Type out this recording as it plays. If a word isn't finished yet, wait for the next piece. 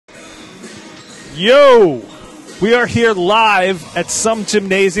Yo! We are here live at some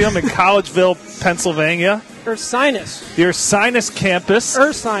gymnasium in Collegeville, Pennsylvania. Ursinus. The Ursinus campus.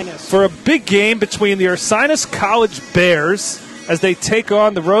 Ursinus. For a big game between the Ursinus College Bears as they take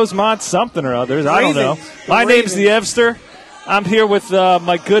on the Rosemont something or others. I don't know. My name's the Evster. I'm here with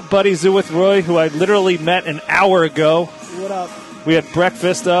my good buddy Zoo Roy, who I literally met an hour ago. What up? We had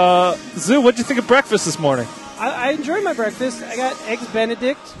breakfast. Zoo, what'd you think of breakfast this morning? I enjoyed my breakfast. I got eggs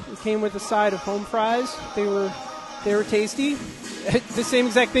Benedict. It came with a side of home fries. They were tasty. The same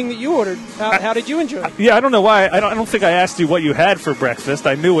exact thing that you ordered. How did you enjoy it? Yeah, I don't know why. I don't think I asked you what you had for breakfast.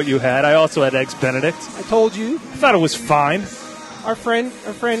 I knew what you had. I also had eggs Benedict. I told you. I thought it was fine. Our friend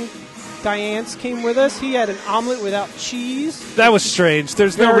Diane's came with us. He had an omelet without cheese. That was strange.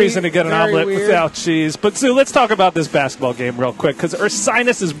 There's no reason to get an omelet without cheese. But, Zoo, let's talk about this basketball game real quick, because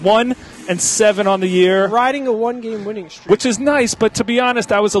Ursinus is 1-7 on the year. Riding a one-game winning streak. Which is nice, but to be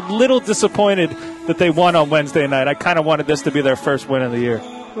honest, I was a little disappointed that they won on Wednesday night. I kind of wanted this to be their first win of the year.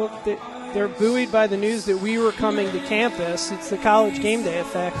 Well, they're buoyed by the news that we were coming to campus. It's the college game day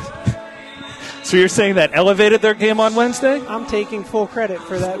effect. So you're saying that elevated their game on Wednesday? I'm taking full credit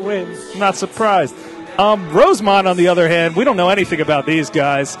for that win. Not surprised. Rosemont, on the other hand, we don't know anything about these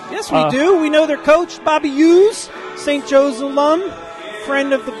guys. Yes, we do. We know their coach, Bobby Hughes, St. Joe's alum,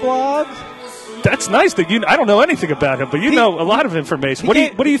 friend of the blog. That's nice that I don't know anything about him, but you know a lot of information. What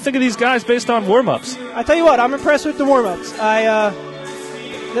do you think of these guys based on warm-ups? I tell you what, I'm impressed with the warm-ups.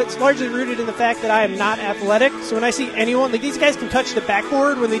 That's largely rooted in the fact that I am not athletic. So when I see anyone, like these guys can touch the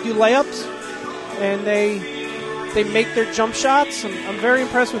backboard when they do layups, and they make their jump shots. I'm very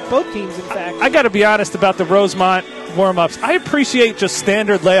impressed with both teams, in fact. I got to be honest about the Rosemont warm-ups. I appreciate just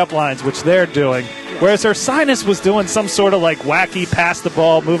standard layup lines, which they're doing, whereas Ursinus was doing some sort of like wacky pass the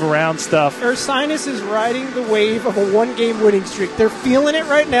ball, move around stuff. Ursinus is riding the wave of a one-game winning streak. They're feeling it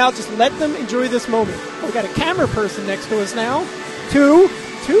right now. Just let them enjoy this moment. We got a camera person next to us now. Two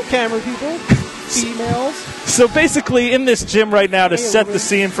camera people. Females. So basically in this gym right now, to set the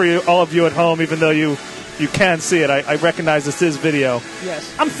scene for you, all of you at home, even though you can see it, I recognize this is video.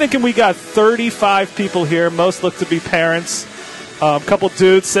 Yes. I'm thinking we got 35 people here. Most look to be parents. A couple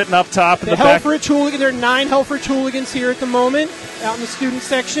dudes sitting up top in the back. Helfrich Hooligan. There are 9 Helfrich Hooligans here at the moment, out in the student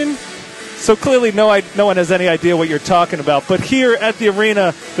section. So clearly no one has any idea what you're talking about. But here at the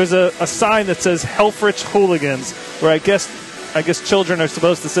arena, there's a sign that says Helfrich Hooligans, where I guess children are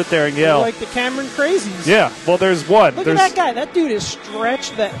supposed to sit there and yell. Like the Cameron Crazies. Yeah, well, there's one. Look at that guy. That dude is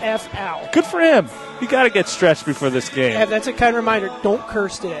stretched the F out. Good for him. You got to get stretched before this game. Yeah, that's a kind reminder. Don't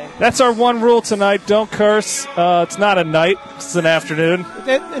curse today. That's our one rule tonight. Don't curse. It's not a night. It's an afternoon.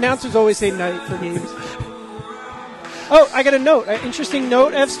 The announcers always say night for games. Oh, I got a note. An interesting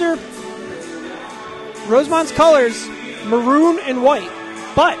note, Evster. Rosemont's colors, maroon and white.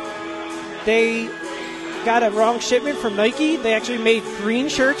 But they got a wrong shipment from Nike. They actually made green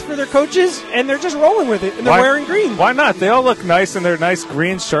shirts for their coaches, and they're just rolling with it, and they're wearing green. Why not? They all look nice in their nice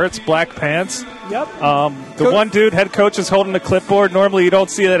green shirts, black pants. Yep. The one dude, head coach, is holding the clipboard. Normally you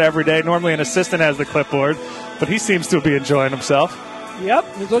don't see that every day. Normally an assistant has the clipboard, but he seems to be enjoying himself.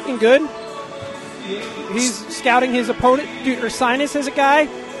 Yep, he's looking good. He's scouting his opponent. Dude, Ursinus is a guy.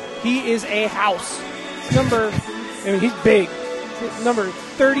 He is a house. He's big. Number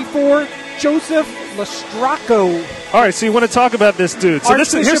 34, Joseph Lestracco. All right, so you want to talk about this dude. So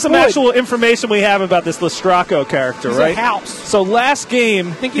here's some actual information we have about this Lestracco character, He's right? A house. So last game,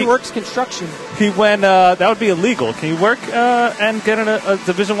 I think he works construction. He went. That would be illegal. Can you work and get a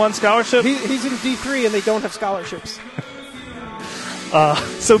Division I scholarship? He's in D3 and they don't have scholarships.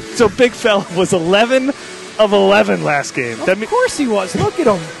 So Big Fella was 11 of 11 last game. Of course he was. Look at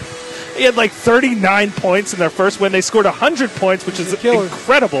him. He had like 39 points in their first win. They scored 100 points, which is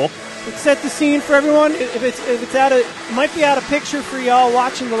incredible. It set the scene for everyone. If it's it might be out of picture for y'all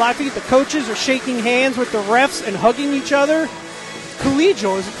watching the live feed. The coaches are shaking hands with the refs and hugging each other.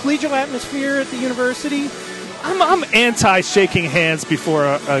 Collegial. It's a collegial atmosphere at the university. I'm anti-shaking hands before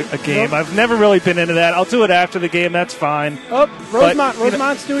a game. I've never really been into that. I'll do it after the game. That's fine.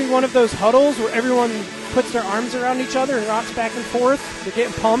 Rosemont's doing one of those huddles where everyone puts their arms around each other and rocks back and forth. They're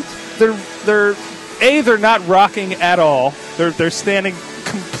getting pumped. They're not rocking at all. They're standing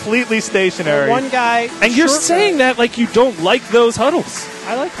completely stationary. One guy. And you're saying that like you don't like those huddles.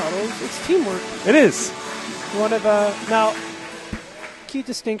 I like huddles. It's teamwork. It is. One of now, key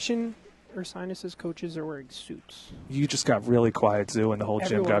distinction. Ursinus' coaches are wearing suits. You just got really quiet, Zoo, and the whole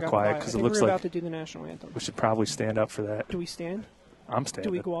gym got quiet because it looks we're like about to do the national anthem. We should probably stand up for that. Do we stand? I'm standing.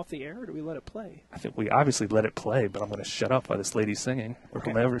 Do we go off the air or do we let it play? I think we obviously let it play, but I'm going to shut up while this lady's singing or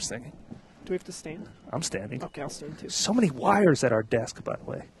whomever's singing. Do we have to stand? I'm standing. Okay, I'll stand too. So many wires at our desk, by the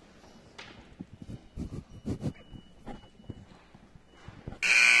way.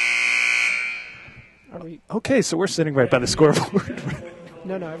 Okay, so we're sitting right by the scoreboard.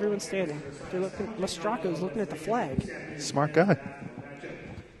 No, everyone's standing. They're looking. Mastracco's looking at the flag. Smart guy.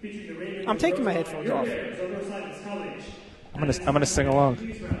 I'm taking my headphones off. I'm gonna sing along.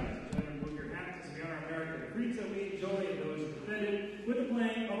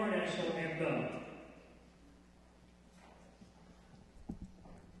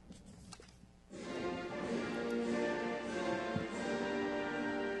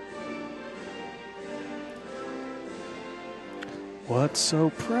 What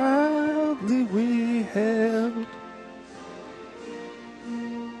so proudly we held.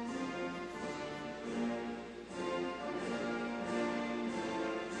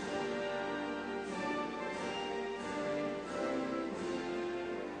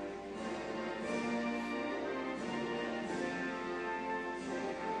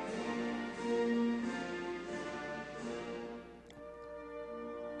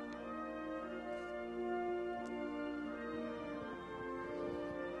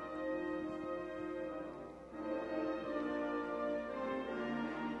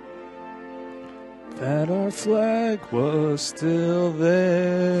 That our flag was still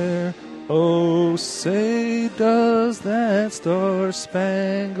there. Oh, say does that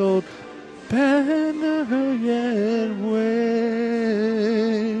star-spangled banner yet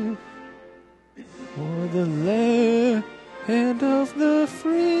wave o'er the land of the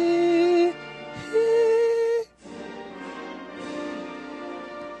free?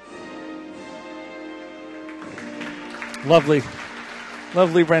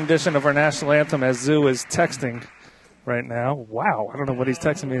 Lovely rendition of our national anthem as Zoo is texting right now. Wow, I don't know what he's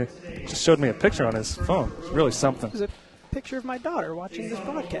texting me. Just showed me a picture on his phone. It's really something. It's a picture of my daughter watching this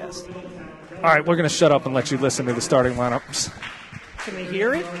broadcast. All right, we're going to shut up and let you listen to the starting lineups. Can they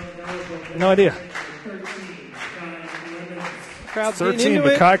hear it? No idea. Crowd's 13,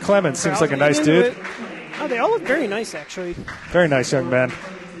 Makai Clemens. Seems like a nice dude. Oh, they all look very nice, actually. Very nice young man.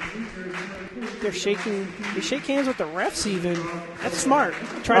 They shake hands with the refs even. That's smart.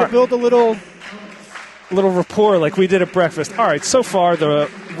 Try to build a little rapport like we did at breakfast. All right, so far the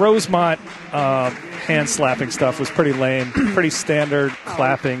Rosemont hand slapping stuff was pretty lame. Pretty standard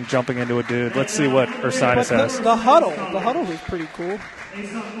clapping, jumping into a dude. Let's see what Ursinus has. The huddle was pretty cool.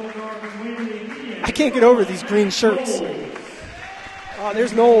 I can't get over these green shirts. Oh,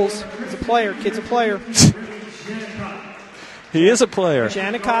 there's Knowles. He's a player. Kid's a player. He is a player.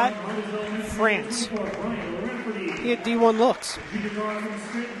 Janicott, France. He had D1 looks.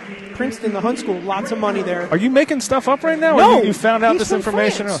 Princeton, the Hunt School, lots of money there. Are you making stuff up right now? No, or you found out this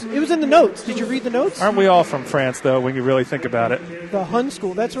information? It was in the notes. Did you read the notes? Aren't we all from France, though, when you really think about it? The Hunt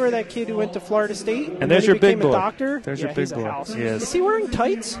School. That's where that kid who went to Florida State. And there's your big boy. A doctor. There's your big boy. He is he wearing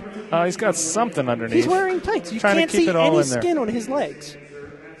tights? He's got something underneath. He's wearing tights. You can't see any skin on his legs.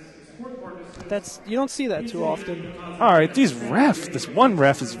 You don't see that too often. All right, this one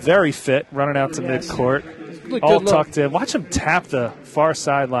ref is very fit, running out to midcourt, all tucked in. Watch him tap the far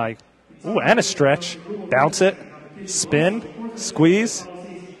sideline. Ooh, and a stretch. Bounce it, spin, squeeze.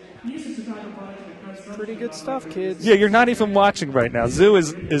 Pretty good stuff, kids. Yeah, you're not even watching right now. Zoo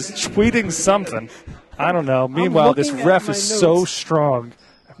is tweeting something. I don't know. Meanwhile, this ref is so strong.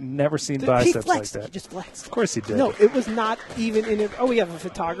 Never seen biceps like that. He just flexed. Of course he did. No, it was not even in it. Oh, we have a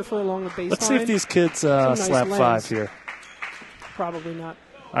photographer along the baseline. Let's see if these kids slap five here. Probably not.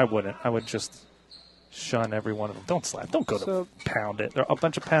 I wouldn't. I would just shun every one of them. Don't slap. Don't go to pound it. They're a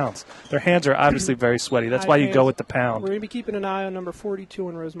bunch of pounds. Their hands are obviously very sweaty. That's why you go with the pound. We're going to be keeping an eye on number 42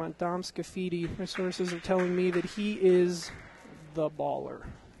 in Rosemont, Dom Scafidi. My sources are telling me that he is the baller.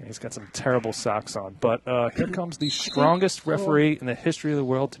 He's got some terrible socks on. But here comes the strongest referee in the history of the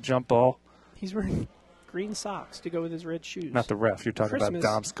world to jump ball. He's wearing green socks to go with his red shoes. Not the ref. You're talking about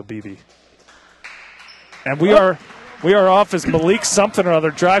Dom Scafidi. And we are off as Malik something or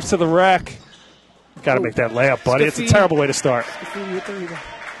other drives to the rack. Got to make that layup, buddy. It's a terrible way to start.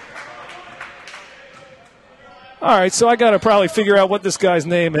 All right, so I got to probably figure out what this guy's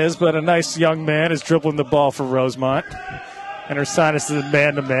name is, but a nice young man is dribbling the ball for Rosemont. And Ursinus is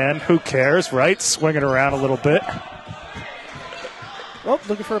man-to-man. Who cares, right? Swinging around a little bit. Oh,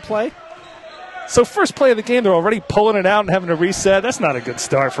 looking for a play. So first play of the game, they're already pulling it out and having to reset. That's not a good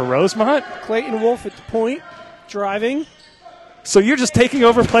start for Rosemont. Clayton Wolf at the point, driving. So you're just taking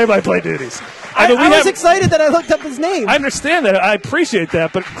over play-by-play duties. I was excited that I looked up his name. I understand that. I appreciate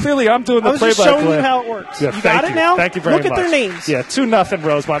that. But clearly I'm doing the play-by-play. I was just showing you how it works. Yeah, you got it now? Thank you very much. Look at their names. Yeah, 2-0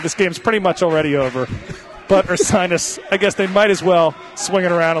 Rosemont. This game's pretty much already over. But Ursinus, I guess they might as well swing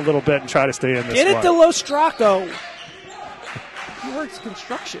it around a little bit and try to stay in this one. Get it to Lostracco. works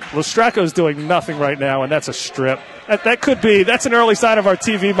construction. Lustraco's doing nothing right now, and that's a strip. That could be. That's an early sign of our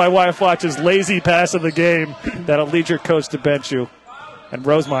TV. My wife watches lazy pass of the game that'll lead your coach to bench you. And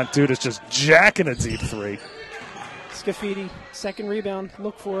Rosemont, dude, is just jacking a deep three. Scafidi, second rebound.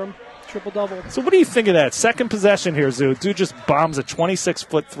 Look for him. Triple-double. So what do you think of that? Second possession here, Zoo. Dude just bombs a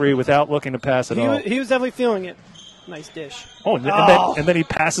 26-foot three without looking to pass at all. He was definitely feeling it. Nice dish. Oh, and then he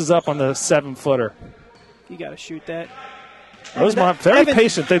passes up on the 7-footer. You got to shoot that. Rosemont, very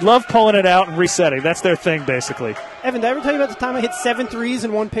patient. They love pulling it out and resetting. That's their thing, basically. Evan, did I ever tell you about the time I hit 7 threes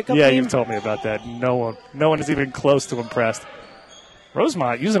in one pickup game? Yeah, game? you've told me about that. No one is even close to impressed.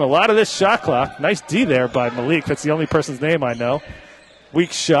 Rosemont using a lot of this shot clock. Nice D there by Malik. That's the only person's name I know.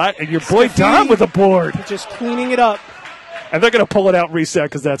 Weak shot, and your boy Don with a board. Just cleaning it up. And they're going to pull it out and reset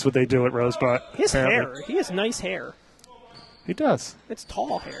because that's what they do at Rosemont. His hair. He has nice hair. He does. It's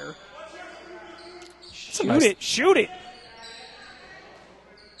tall hair. Shoot it.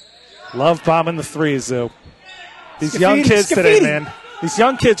 Love bombing the threes, Zoo. These young kids today, man. These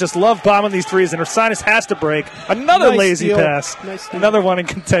young kids just love bombing these threes, and Ursinus has to break. Another lazy pass. Another one in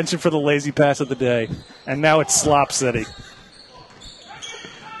contention for the lazy pass of the day. And now it's Slop City.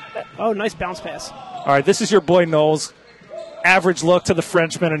 Oh, nice bounce pass. All right, this is your boy Knowles. Average look to the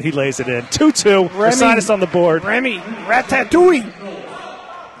Frenchman, and he lays it in. 2-2. Ursinus on the board. Remy, Ratatouille.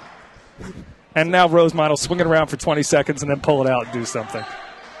 And now Rosemont will swing it around for 20 seconds and then pull it out and do something.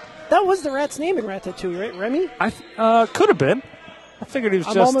 That was the rat's name in Ratatouille, right? Remy? Could have been. I figured he was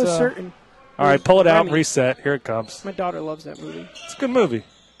I'm just... almost certain. All right, pull it out and reset. Here it comes. My daughter loves that movie. It's a good movie.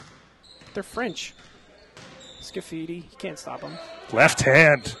 They're French. Scafidi. You can't stop him. Left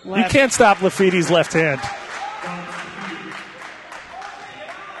hand. You can't stop Lafidi's left hand.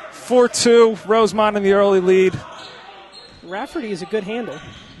 4-2. Rosemont in the early lead. Rafferty is a good handle.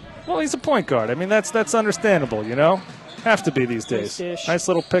 Well, he's a point guard. I mean, that's understandable, you know? Have to be these days. Nice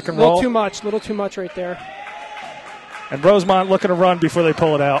little pick and roll. Little too much right there. And Rosemont looking to run before they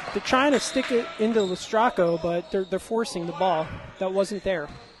pull it out. They're trying to stick it into Lustraco, but they're forcing the ball. That wasn't there.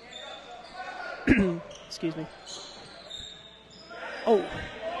 Excuse me. Oh.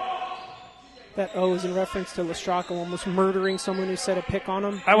 That O is in reference to Lustraco almost murdering someone who set a pick on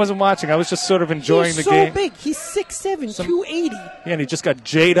him. I wasn't watching. I was just sort of enjoying the game. He's so big. He's 6'7", 280. Yeah, and he just got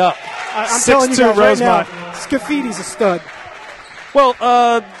J'd up. I'm telling you guys Rosemont. Right now, Scafidi's a stud. Well,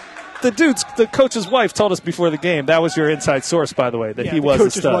 the coach's wife told us before the game. That was your inside source, by the way, that he was a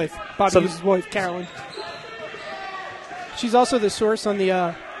stud. Wife. Bobby's wife, Carolyn. She's also the source on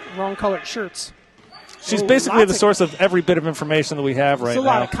the wrong colored shirts. She's basically the source of every bit of information that we have right now. There's a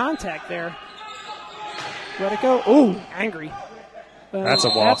lot of contact there. Let it go. Ooh, angry. That's a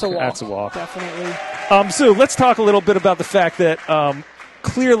walk. That's a walk. Definitely. Sue, let's talk a little bit about the fact that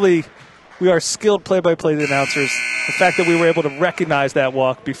clearly we are skilled play-by-play announcers. The fact that we were able to recognize that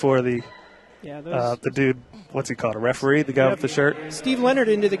walk before the dude, what's he called, a referee, the guy with the shirt? Steve Leonard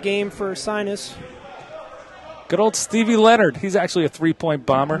into the game for Ursinus. Good old Stevie Leonard. He's actually a three-point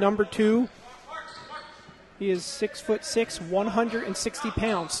bomber. Number 2. He is 6'6", 160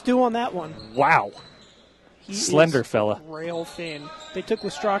 pounds. Stu on that one. Wow. Slender fella. Rail thin. They took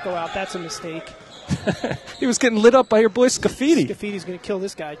Lustraco out. That's a mistake. He was getting lit up by your boy Scafidi. Scafidi's going to kill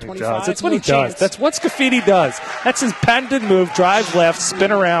this guy. 25. That's what he does. That's what Scafidi does. That's his patented move. Drive left,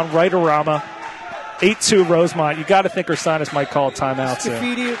 spin around, right-a-rama. 8-2 Rosemont. You got to think Ursinus might call a timeout soon.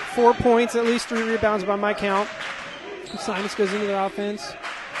 Scafidi 4 points, at least 3 rebounds by my count. Ursinus goes into the offense.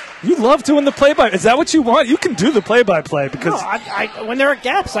 You love doing the play-by. Is that what you want? You can do the play-by-play because when there are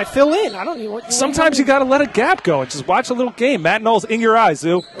gaps, I fill in. I don't need what. Sometimes you got to let a gap go and just watch a little game. Matt Knowles in your eyes,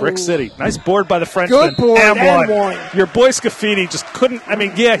 Zoo. Brick City, nice board by the Frenchman. Good board, and one. Your boy Scafidi just couldn't. I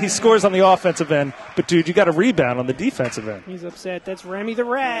mean, yeah, he scores on the offensive end, but dude, you got to rebound on the defensive end. He's upset. That's Remy the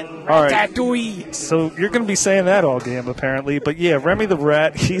Rat. All right. So you're going to be saying that all game apparently, but yeah, Remy the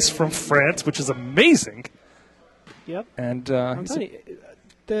Rat. He's from France, which is amazing. Yep. And I'm telling you,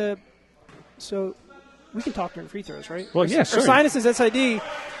 So we can talk during free throws, right? Well, yeah, sure. Ursinus' SID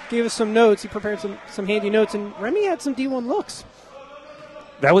gave us some notes. He prepared some handy notes, and Remy had some D1 looks.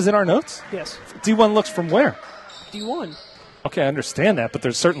 That was in our notes? Yes. D1 looks from where? D1. Okay, I understand that, but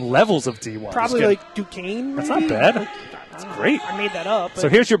there's certain levels of D1. Probably like Duquesne, maybe? That's not bad. That's great. I made that up. So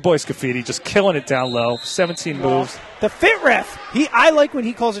here's your boy Scafidi, just killing it down low. 17 moves. The fit ref. I like when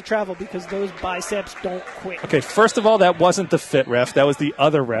he calls it travel because those biceps don't quit. Okay, first of all, that wasn't the fit ref. That was the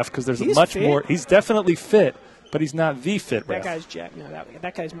other ref because there's much more. He's definitely fit, but he's not the fit ref. That guy's jacked. No,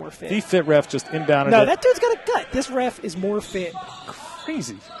 that guy's more fit. The fit ref just inbounded No, that dude's got a gut. This ref is more fit.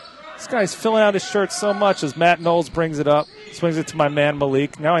 Crazy. This guy's filling out his shirt so much as Matt Knowles brings it up. Swings it to my man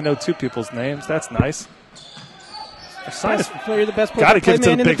Malik. Now I know 2 people's names. That's nice. You're the best Gotta play give it to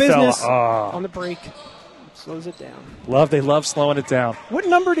man the in the big fella. business. Oh. On the break. Slows it down. They love slowing it down. What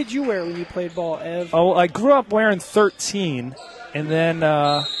number did you wear when you played ball, Ev? Oh, I grew up wearing 13, and then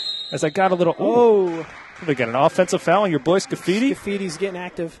as I got a little... Oh. They got an offensive foul on your boy Scafidi? Scaffidi's getting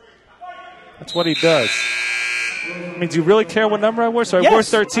active. That's what he does. I mean, do you really care what number I wore? So I wore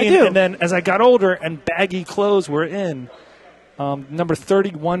 13, I do. and then as I got older and baggy clothes were in, number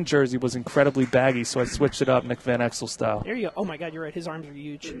 31 jersey was incredibly baggy, so I switched it up Nick Van Exel style. There you go. Oh, my God, you're right. His arms are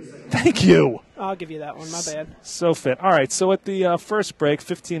huge. Thank you. I'll give you that one. My bad. So fit. All right, so at the first break,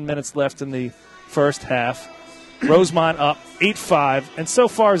 15 minutes left in the first half. Rosemont up 8-5, and so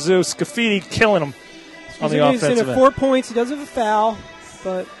far, Zeus, Scafidi killing him on the offensive end. 4 points. He does have a foul,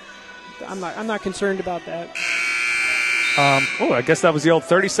 but I'm not concerned about that. I guess that was the old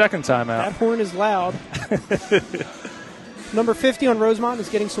 30-second timeout. That horn is loud. Number 50 on Rosemont is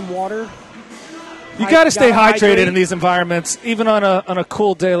getting some water. You got to stay hydrated in these environments. Even on a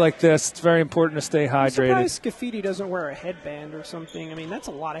cool day like this, it's very important to stay hydrated. I'm surprised Scafidi doesn't wear a headband or something. I mean, that's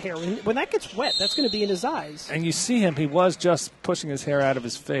a lot of hair. When that gets wet, that's going to be in his eyes. And you see him, he was just pushing his hair out of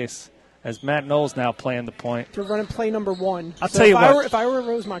his face as Matt Knowles now playing the point. They're running play number 1. I'll tell you what. If I were a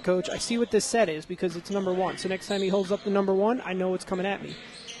Rosemont coach, I see what this set is because it's number 1. So next time he holds up the number 1, I know what's coming at me.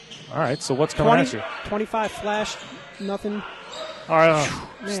 All right, so what's coming at you? 25 flash, nothing. All right,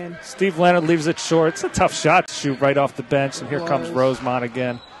 man. Steve Leonard leaves it short. It's a tough shot to shoot right off the bench, and here comes Rosemont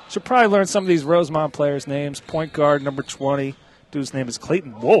again. Should probably learn some of these Rosemont players' names. Point guard, number 20. Dude's name is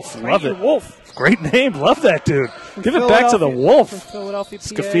Clayton Wolf. Love it. Wolf. Great name. Love that dude. Give it back to the Wolf.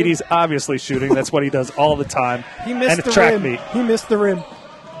 Scaffidi's obviously shooting. That's what he does all the time. He missed and the track rim. meet. He missed the rim.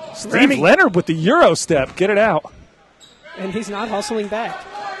 Steve Leonard with the Euro step. Get it out. And he's not hustling back.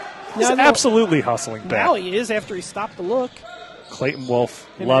 He's absolutely hustling back. Now he is after he stopped the look. Clayton Wolf.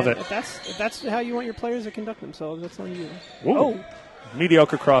 Hey, love man, it. If that's how you want your players to conduct themselves, that's on you. Whoa. Oh.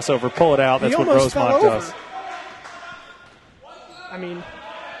 Mediocre crossover. Pull it out. That's what Rosemont does. I mean,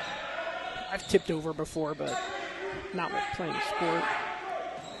 I've tipped over before, but not with playing sport.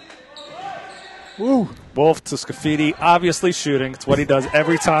 Woo. Wolf to Scafidi, obviously shooting. It's what he does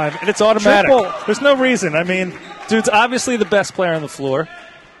every time, and it's automatic. Triple. There's no reason. I mean, dude's obviously the best player on the floor.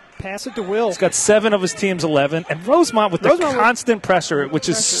 Pass it to Will. He's got 7 of his team's 11, and Rosemont with the constant pressure, which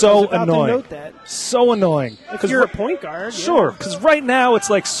is so annoying. So annoying. If you're a point guard. Sure, because right now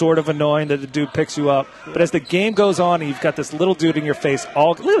it's like sort of annoying that the dude picks you up, but as the game goes on and you've got this little dude in your face,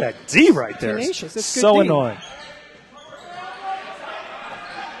 look at that D right there. Tenacious. It's so good D. annoying.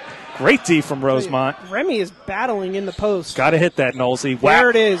 Great D from Rosemont. Remy is battling in the post. Got to hit that, Knowlesy. There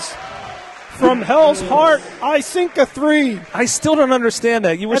it is. From hell's heart, I sink a 3. I still don't understand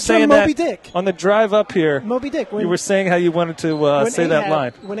that. You were saying Moby that Dick. On the drive up here. Moby Dick. You were saying how you wanted to say that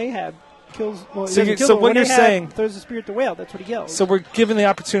line. When Ahab kills, so when you're saying throws the spear at the whale, that's what he yells. So we're given the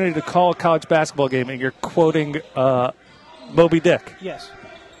opportunity to call a college basketball game, and you're quoting Moby Dick. Yes.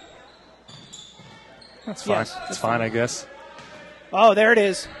 That's fine. Yes, that's fine, I guess. Oh, there it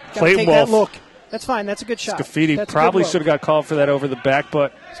is. Gotta take that look. That's fine. That's a good shot. Scafidi probably should have got called for that over the back,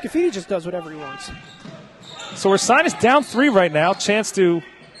 but Scafidi just does whatever he wants. So Ursinus down 3 right now. Chance to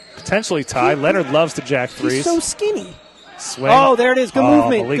potentially tie. Leonard loves to jack threes. He's so skinny. Swing. Oh, there it is. Good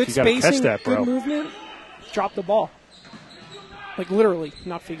movement. Malik, good you spacing. Catch that, bro. Good movement. Drop the ball. Like literally,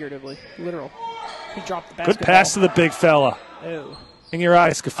 not figuratively. Literal. He dropped the basketball. Good pass to the big fella. Oh. In your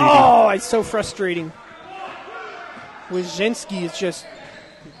eyes, Scafidi. Oh, it's so frustrating. Wyszynski is just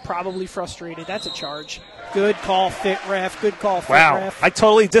probably frustrated. That's a charge. Good call, fit ref. Good call, fit ref. I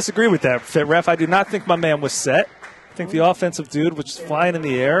totally disagree with that, fit ref. I do not think my man was set. I think the offensive dude was just flying in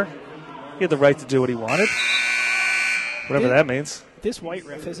the air. He had the right to do what he wanted. Whatever that means. This white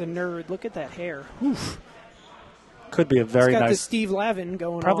ref is a nerd. Look at that hair. Oof. Could be a very nice. He's got the Steve Lavin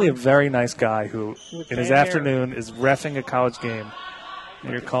going probably on. a very nice guy who, in his afternoon, is reffing a college game.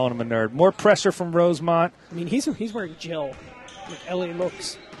 And you're calling him a nerd. More pressure from Rosemont. I mean, he's wearing gel. Like LA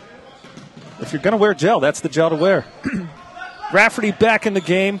looks. If you're going to wear gel, that's the gel to wear. Rafferty back in the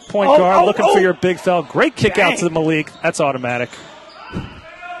game. Point guard looking for your big fella. Great kick out to the Malik. That's automatic.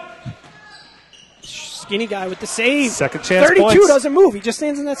 Skinny guy with the save. Second chance 32 points. Doesn't move. He just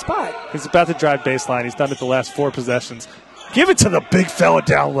stands in that spot. He's about to drive baseline. He's done it the last 4 possessions. Give it to the big fella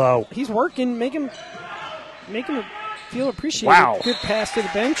down low. He's working. Make him feel appreciated. Wow. Good pass to the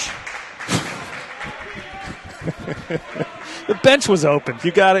bench. The bench was open.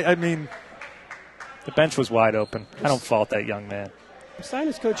 You got it. I mean, the bench was wide open. I don't fault that young man.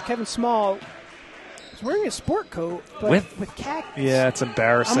 Ursinus coach Kevin Small is wearing a sport coat, but with khakis. Yeah, it's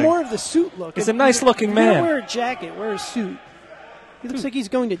embarrassing. I'm more of the suit look. He's a nice-looking man. If you wear a jacket, wear a suit. He looks like he's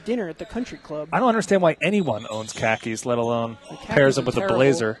going to dinner at the country club. I don't understand why anyone owns khakis, let alone pairs them with a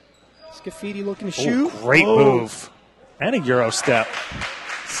blazer. Scafidi looking to shoot. Great move. And a Euro step.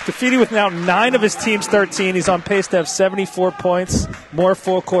 Scafidi with now 9 of his team's 13. He's on pace to have 74 points. More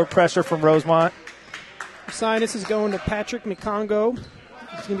full court pressure from Rosemont. Ursinus is going to Patrick Mikongo.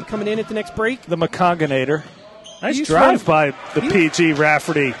 He's going to be coming in at the next break. The Mikonganator. Nice drive by the PG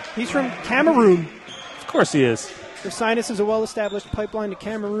Rafferty. He's from Cameroon. Of course he is. Ursinus is a well-established pipeline to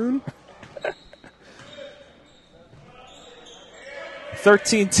Cameroon.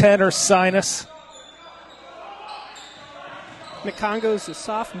 13-10 Ursinus. Mikongo's a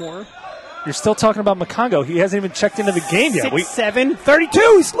sophomore. You're still talking about Mikongo. He hasn't even checked into the game yet. 6'7",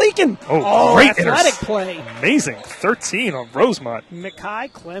 32. He's leaking. Oh, great athletic play. Amazing. 13 on Rosemont.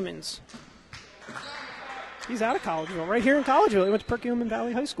 Mekhi Clemens. He's out of Collegeville. Right here in Collegeville. He went to Perkiomen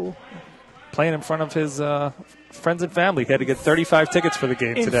Valley High School. Playing in front of his friends and family. He had to get 35 tickets for the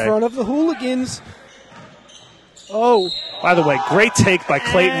game today. In front of the hooligans. Oh. By the way, great take by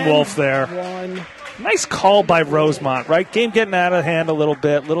Clayton Wolf there. One. Nice call by Rosemont, right? Game getting out of hand a little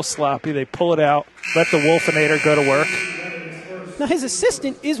bit, a little sloppy. They pull it out, let the Wolfinator go to work. Now, his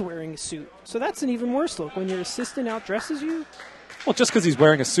assistant is wearing a suit, so that's an even worse look when your assistant outdresses you. Well, just because he's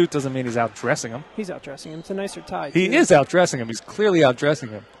wearing a suit doesn't mean he's outdressing him. He's outdressing him. It's a nicer tie. He is outdressing him. He's clearly outdressing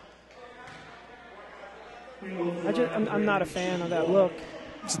him. I'm not a fan of that look.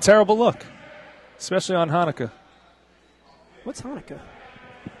 It's a terrible look, especially on Hanukkah. What's Hanukkah?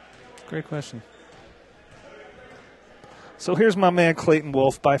 Great question. So here's my man Clayton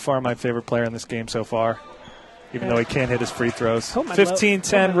Wolf, by far my favorite player in this game so far, even though he can't hit his free throws.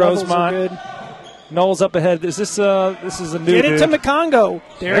 15-10 Rosemont. Knowles up ahead. This is a new Get it dude. to Mikongo.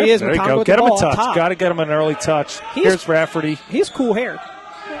 There he is. There you go. Get him a touch. Got to get him an early touch. Here's Rafferty. He has cool hair.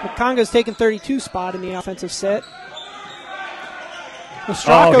 Mikongo's taking 32 spot in the offensive set.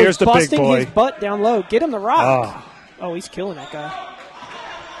 Here's the big boy. His butt down low. Get him the rock. Oh, he's killing that guy.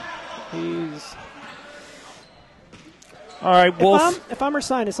 All right, Wolf. If I'm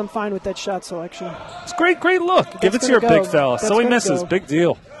Ursinus, I'm fine with that shot selection. It's great look. Give it to your big fella. So he misses. Big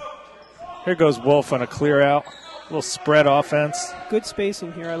deal. Here goes Wolf on a clear out. A little spread offense. Good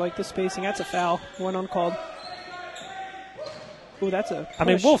spacing here. I like the spacing. That's a foul. One uncalled. Ooh, that's a push. I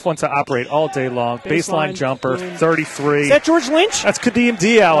mean, Wolf wants to operate all day long. Baseline jumper, 33. Is that George Lynch? That's Kadeem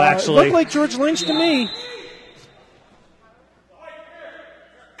Dial, actually. Looked like George Lynch to me.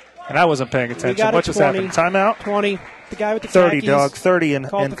 And I wasn't paying attention. What just happened? Timeout? 20. The guy with the 30, khakis. dog. 30 in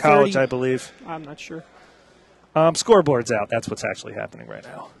college, 30. I believe. I'm not sure. Scoreboard's out. That's what's actually happening right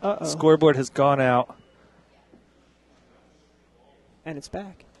now. Scoreboard has gone out. And it's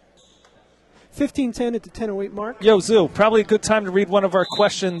back. 15-10 at the 10:08 mark. Yo, Zoo, probably a good time to read one of our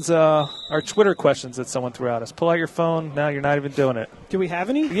questions, our Twitter questions that someone threw at us. Pull out your phone. Now you're not even doing it. Do we have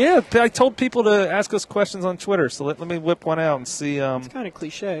any? Yeah, I told people to ask us questions on Twitter, so let me whip one out and see. It's kind of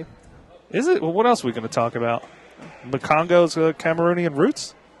cliche. Is it? Well, what else are we going to talk about? Mikongo's Cameroonian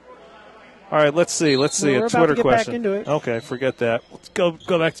roots? All right, let's see. Let's see a Twitter question. Back into it. Okay, forget that. Let's go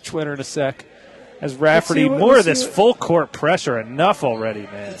back to Twitter in a sec. As Rafferty, more of this full court pressure. Enough already,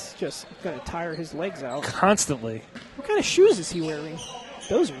 man. It's just going to tire his legs out. Constantly. What kind of shoes is he wearing?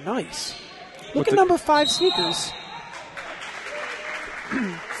 Those are nice. Look at number 5 sneakers.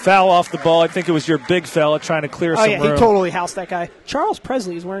 Foul off the ball. I think it was your big fella trying to clear some room. He totally housed that guy. Charles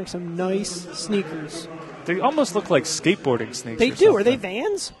Presley is wearing some nice sneakers. They almost look like skateboarding sneakers. They do. Are they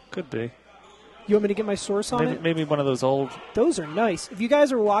Vans? Could be. You want me to get my source on it? Maybe one of those old. Those are nice. If you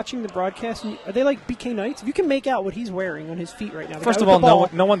guys are watching the broadcast, are they like BK Knights? If you can make out what he's wearing on his feet right now. First of all,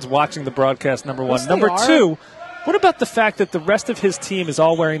 no one's watching the broadcast, number one. Number two, what about the fact that the rest of his team is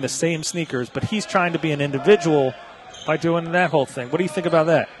all wearing the same sneakers, but he's trying to be an individual by doing that whole thing? What do you think about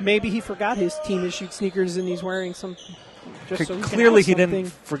that? Maybe he forgot his team-issued sneakers and he's wearing some. Clearly, he didn't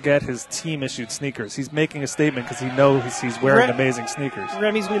forget his team-issued sneakers. He's making a statement because he knows he's wearing amazing sneakers.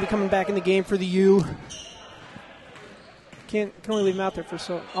 Remy's going to be coming back in the game for the U. Can only leave him out there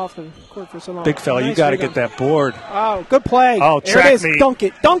off the court for so long. Big fella, you got to get that board. Oh, good play. Oh, track me. Dunk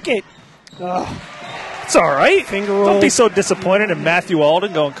it. Oh. It's all right. Finger roll. Don't be so disappointed in Matthew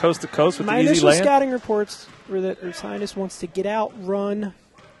Alden going coast to coast with the easy initial layup. Scouting reports were that Ursinus wants to get out, run,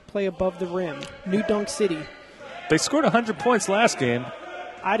 play above the rim. New Dunk City. They scored 100 points last game.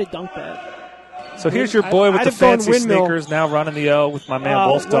 I'd have dunked that. So here's your boy with the fancy sneakers now running the O with my man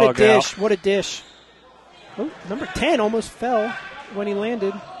Wolf Dog out. What a dish. Oh, number 10 almost fell when he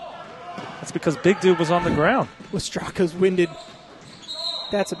landed. That's because Big Dude was on the ground. Lestraco's winded.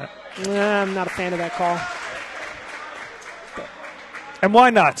 I'm not a fan of that call. And why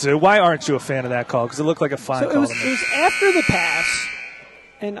not, Zoo? Why aren't you a fan of that call? Because it looked like a fine call. It was after the pass.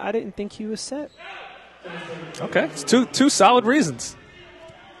 and I didn't think he was set. Okay, it's two solid reasons.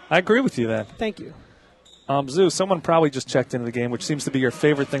 I agree with you then. Thank you. Zoo, someone probably just checked into the game, which seems to be your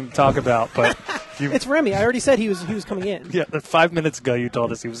favorite thing to talk about. But it's Remy. I already said he was coming in. Yeah, 5 minutes ago you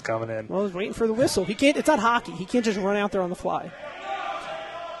told us he was coming in. Well, I was waiting for the whistle. He can't. It's not hockey. He can't just run out there on the fly.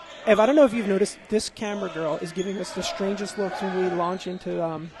 Ev, I don't know if you've noticed, this camera girl is giving us the strangest looks when we launch into.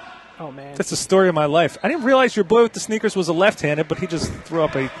 Oh man, that's the story of my life. I didn't realize your boy with the sneakers was a left-handed, but he just threw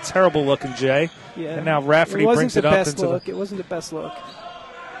up a terrible-looking J. Yeah, and now Rafferty brings it up into It wasn't the best look.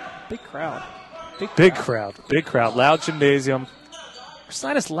 Big crowd. Big crowd, loud gymnasium.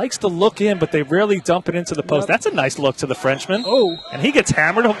 Ursinus likes to look in, but they rarely dump it into the post. That's a nice look to the Frenchman. Oh. And he gets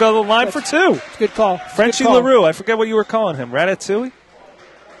hammered. He'll go to the line for two. It's a good call. Frenchie LaRue. I forget what you were calling him. Ratatouille?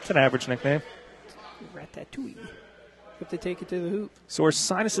 It's an average nickname. Ratatouille. Have to take it to the hoop. So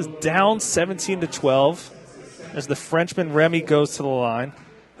Ursinus is down 17-12 as the Frenchman Remy goes to the line,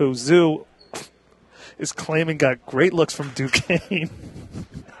 who Zoo is claiming got great looks from Duquesne.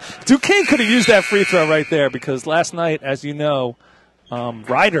 Duquesne could have used that free throw right there because last night, as you know,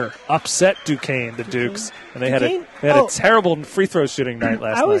 Ryder upset Duquesne, the Dukes, and they had a terrible free throw shooting night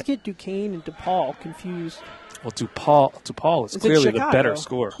last night. I always get Duquesne and DePaul confused. Well, DePaul is clearly the better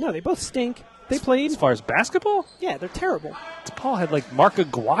scorer. No, they both stink. They played. As far as basketball? Yeah, they're terrible. DePaul had like Mark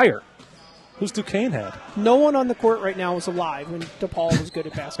Aguirre. Who's Duquesne had? No one on the court right now is alive when DePaul was good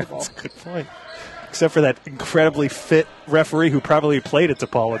at basketball. That's a good point. Except for that incredibly fit referee who probably played at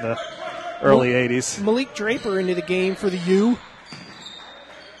DePaul in the early 80s. Malik Draper into the game for the U.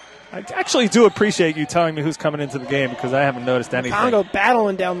 I actually do appreciate you telling me who's coming into the game because I haven't noticed anything. Congo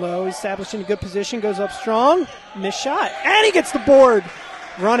battling down low, establishing a good position, goes up strong, missed shot, and he gets the board.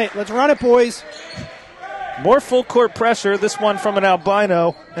 Run it. Let's run it, boys. More full court pressure, this one from an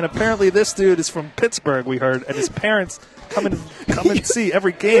albino, and apparently this dude is from Pittsburgh, we heard, and his parents come and see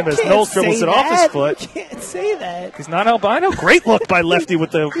every game as Noel dribbles it off his foot. You can't say that. He's not albino? Great look by Lefty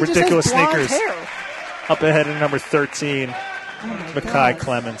with the ridiculous sneakers. Hair. Up ahead in number 13, Makai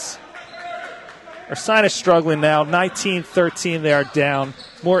Clemens. Ursinus struggling now, 19-13 they are down.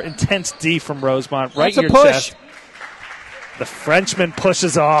 More intense D from Rosemont, right in your chest. The Frenchman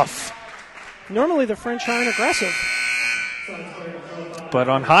pushes off. Normally the French aren't aggressive. But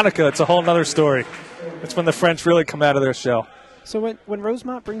on Hanukkah, it's a whole other story. It's when the French really come out of their shell. So when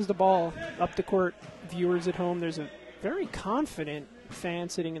Rosemont brings the ball up the court, viewers at home, there's a very confident fan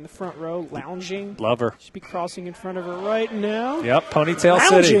sitting in the front row, lounging. Love her. Should be crossing in front of her right now. Yep, Ponytail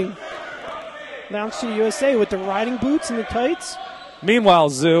lounging. City. Lounge to the USA with the riding boots and the tights. Meanwhile,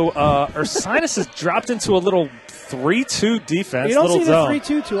 Zoo, Ursinus has dropped into a little 3-2 defense. You don't little see zone. the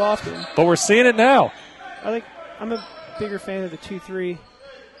 3-2 too often. But we're seeing it now. I'm a bigger fan of the 2-3.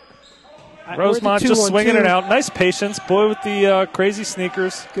 Rosemont just swinging it out. Nice patience. Boy with the crazy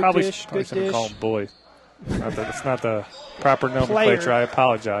sneakers. Probably shouldn't call him boy. It's not the proper nomenclature. I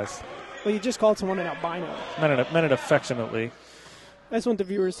apologize. Well, you just called someone an albino. Meant it affectionately. I just want the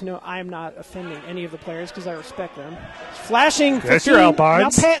viewers to know I am not offending any of the players because I respect them. Flashing. There's your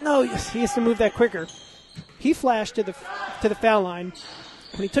albines. No, he has to move that quicker. He flashed to the foul line.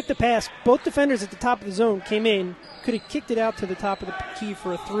 When he took the pass, both defenders at the top of the zone came in. Could have kicked it out to the top of the key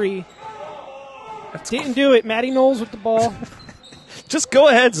for a three. Didn't do it. Matty Knowles with the ball. Just go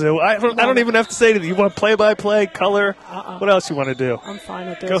ahead, Zoo. I don't even have to say anything. You want play-by-play, color? What else you want to do? I'm fine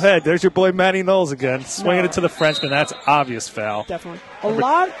with this. Go ahead. There's your boy Matty Knowles again, swinging it to the Frenchman. That's obvious foul. Definitely. A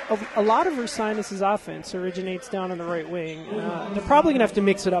lot of Ursinus' offense originates down on the right wing. They're probably going to have to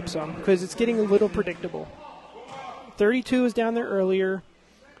mix it up some because it's getting a little predictable. 32 was down there earlier.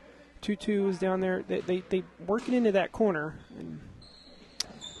 2-2 is down there. They work it into that corner, and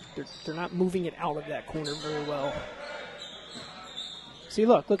they're not moving it out of that corner very well. See,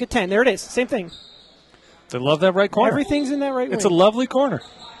 look at 10. There it is. Same thing. They love that right corner. Everything's in that right wing. It's a lovely corner.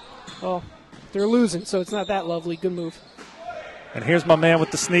 Well, they're losing, so it's not that lovely. Good move. And here's my man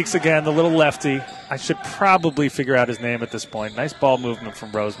with the sneaks again, the little lefty. I should probably figure out his name at this point. Nice ball movement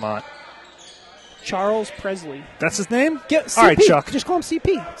from Rosemont. Charles Presley. That's his name? All right, Chuck. Just call him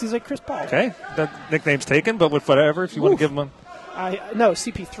CP. He's like Chris Paul. Okay. That nickname's taken, but with whatever, if you want to give him one. No,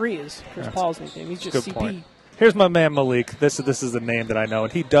 CP3 is Chris Paul's nickname. He's just CP. Point. Here's my man Malik. This is the name that I know,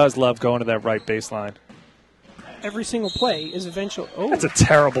 and he does love going to that right baseline. Every single play is eventual. Oh, that's a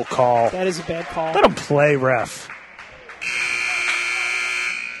terrible call. That is a bad call. Let him play, ref.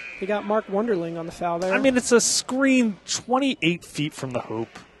 They got Mark Wonderling on the foul there. I mean, it's a screen 28 feet from the hoop.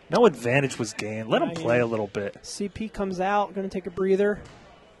 No advantage was gained. Let him play a little bit. CP comes out, going to take a breather.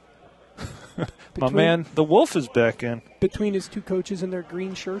 My man, the Wolf is back in. Between his two coaches in their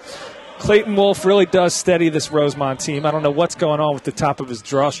green shirts. Clayton Wolf really does steady this Rosemont team. I don't know what's going on with the top of his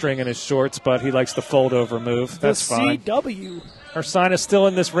drawstring and his shorts, but he likes the fold-over move. That's fine. CW. Ursinus still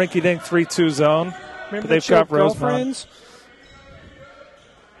in this rinky-dink 3-2 zone. Remember they've got Rosemont.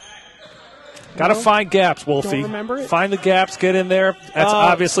 Got to find gaps, Wolfie. Don't remember it. Find the gaps, get in there. That's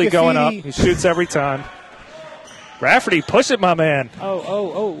obviously Scafidi. going up. He shoots every time. Rafferty, push it, my man.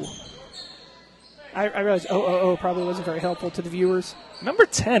 I realized probably wasn't very helpful to the viewers. Number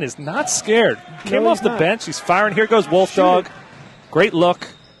 10 is not scared. Came No, off the not. bench. He's firing. Here goes Wolf Dog. Great look.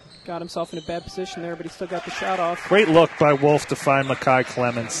 Got himself in a bad position there, but he still got the shot off. Great look by Wolf to find Makai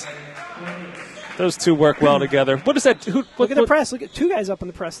Clemens. Those two work well together. What is that? Look at the press. Look at two guys up on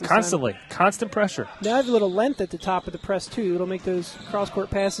the press this Constantly. time. Constant pressure. Now I have a little length at the top of the press, too. It'll make those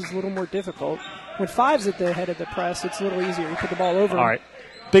cross-court passes a little more difficult. When five's at the head of the press, it's a little easier. You put the ball over him. All right.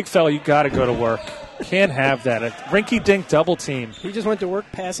 Big fella, you got to go to work. Can't have that. A rinky-dink double team. He just went to work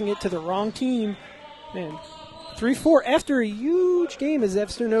passing it to the wrong team. Man, 3-4 after a huge game, as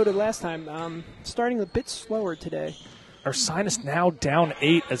Evster noted last time. Starting a bit slower today. Ursinus now down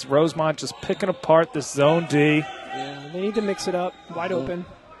 8 as Rosemont just picking apart this zone D. Yeah, they need to mix it up. Wide open.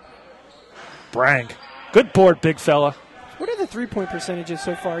 Brang. Good board, big fella. What are the three-point percentages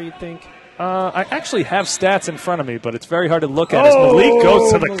so far, you'd think? I actually have stats in front of me, but it's very hard to look at as Malik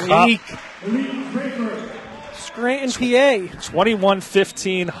goes to the cup. Scranton, PA.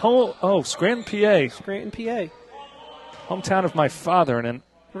 21-15. Scranton, PA. Scranton, PA. Hometown of my father, and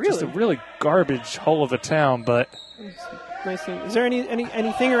just a really garbage hole of a town, but... Nice thing. Is there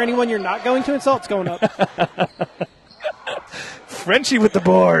anything or anyone you're not going to insult? It's going up. Frenchie with the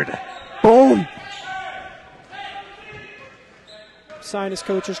board. Boom. Sinus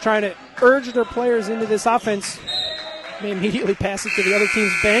coaches trying to urge their players into this offense. They immediately pass it to the other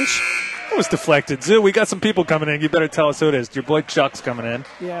team's bench. That was deflected. Zoo, we got some people coming in. You better tell us who it is. Your boy Chuck's coming in.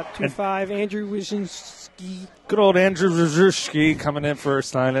 Yeah, 2-5. Andrew Wyszynski. Good old Andrew Wyszynski coming in for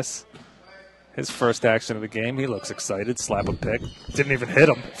Sinus. His first action of the game. He looks excited. Slap a pick. Didn't even hit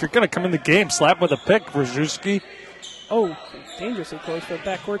him. If you're going to come in the game, slap with a pick, Wyszynski. Oh, dangerously close for the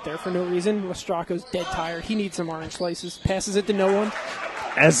backcourt there for no reason. Lestraco's dead tired. He needs some orange slices. Passes it to no one.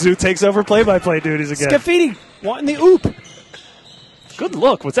 As Zoo takes over play-by-play duties again. Scafidi wanting the oop. Good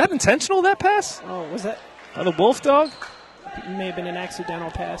look. Was that intentional, that pass? Oh, was that? By the Wolf Dog? It may have been an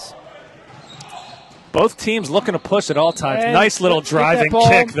accidental pass. Both teams looking to push at all times. And nice little driving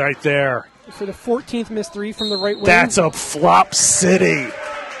kick right there. For the 14th missed three from the right wing. That's a flop city.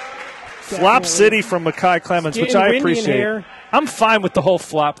 Flop city from Makai Clemens, which I appreciate. I'm fine with the whole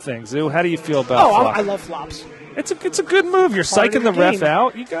flop thing, Zoo. How do you feel about flop? I love flops. It's a good move. You're psyching the ref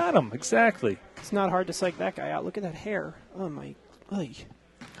out. You got him. Exactly. It's not hard to psych that guy out. Look at that hair. Oh, my. Oy.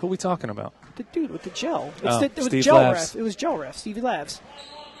 Who are we talking about? The dude with the gel. It was Steve gel Lavs. ref. It was gel ref. Stevie Lavs.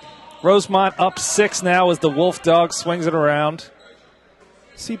 Rosemont up 6 now as the Wolf Dog swings it around.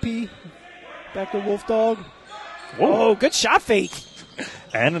 CP. Back to Wolf Dog. Whoa. Oh, good shot fake.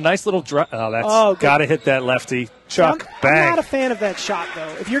 And a nice little drop. Oh, got to hit that lefty. Chuck, bang. I'm not a fan of that shot, though.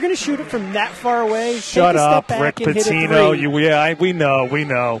 If you're going to shoot it from that far away, shut take a up, step back Rick and Pitino. Hit a three. We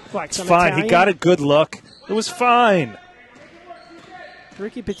know. Like it's fine. Italian? He got a good look. It was fine.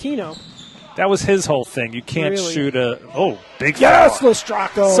 Ricky Pitino. That was his whole thing. You can't shoot a big yes, fella.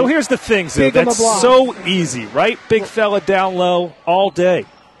 Lestraco. So here's the thing, Zoo. That's so easy, right? Big fella down low all day.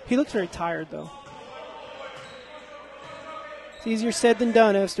 He looks very tired, though. It's easier said than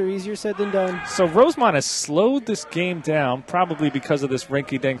done, Evster. Easier said than done. So Rosemont has slowed this game down, probably because of this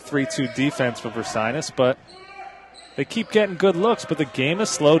rinky-dink 3-2 defense for Ursinus, but they keep getting good looks, but the game has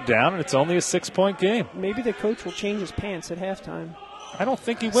slowed down, and it's only a 6-point game. Maybe the coach will change his pants at halftime. I don't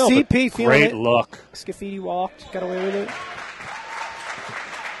think he will. CP feeling great look. Scafidi walked, got away with it.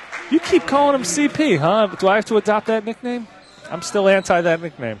 You keep calling him CP, huh? Do I have to adopt that nickname? I'm still anti that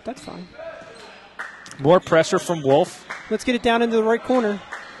nickname. That's fine. More pressure from Wolf. Let's get it down into the right corner.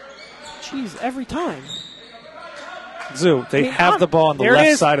 Jeez, every time. Zoo, they have the ball on the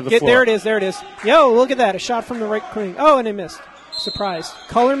left side of the floor. There it is. Yo, look at that. A shot from the right corner. Oh, and they missed. Surprised.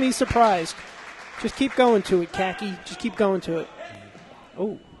 Color me surprised. Just keep going to it, Khaki. Just keep going to it.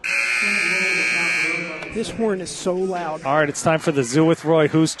 Oh. This horn is so loud. All right, it's time for the Zoo with Roy.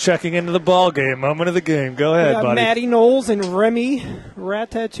 Who's checking into the ball game? Moment of the game. Go ahead, buddy. Matty Knowles and Remy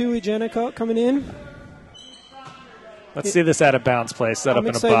Ratatouille Jenica coming in. Let's see this out of bounds play set up in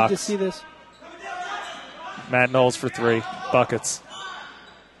a box. I'm excited to see this. Matt Knowles for 3. Buckets.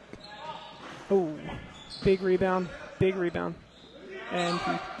 Oh, big rebound. And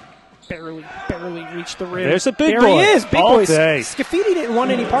he barely reached the rim. There's a big boy. There he is, big all boy. Day. Scafidi didn't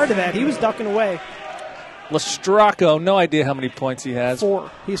want any part of that. He was ducking away. Lestracco, no idea how many points he has. 4.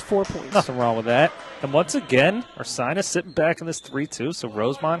 He has 4 points. Nothing wrong with that. And once again, Ursinus sitting back in this 3-2, so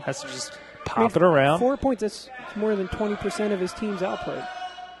Rosemont has to just pop it around. 4 points, that's more than 20% of his team's output.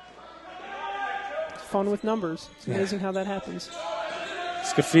 It's fun with numbers. It's amazing how that happens.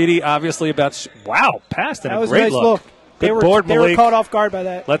 Scafidi obviously about wow, passed and that a was great a nice look. Good board, they were caught off guard by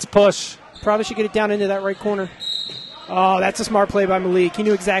that. Let's push. Probably should get it down into that right corner. Oh, that's a smart play by Malik. He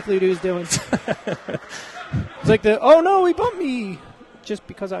knew exactly what he was doing. It's like oh no, he bumped me. Just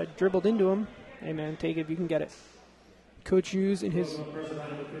because I dribbled into him. Hey man, take it if you can get it. Coach Hughes in his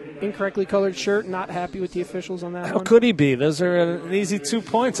incorrectly colored shirt, not happy with the officials on that How one. could he be? Those are an easy 2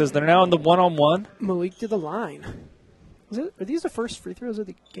 points as they're now in the one-on-one. Malik to the line. Are these the first free throws of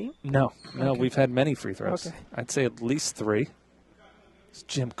the game? No, Okay. we've had many free throws. Okay. I'd say at least 3. This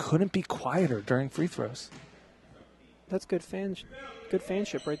gym couldn't be quieter during free throws. That's good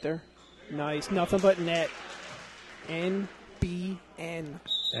fanship right there. Nice. Nothing but net. NBN.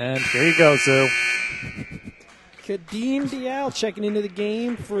 And here you go, Zoo. Kadeem Dial checking into the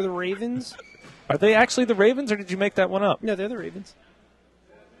game for the Ravens. Are they actually the Ravens, or did you make that one up? No, they're the Ravens.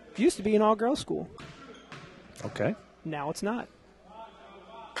 Used to be an all-girls school. Okay. Now it's not.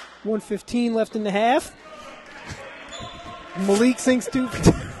 1:15 left in the half. Malik sinks 2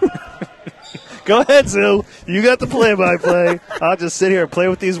 for 2. Go ahead, Zoo. You got the play-by-play. I'll just sit here and play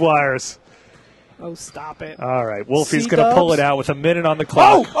with these wires. Oh, stop it. All right. Wolfie's C-dubs. going to pull it out with a minute on the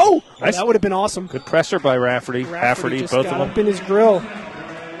clock. Oh, Nice. that would have been awesome. Good pressure by Rafferty. Just Both got of them. up in his grill.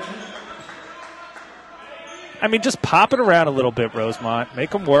 I mean, just pop it around a little bit, Rosemont.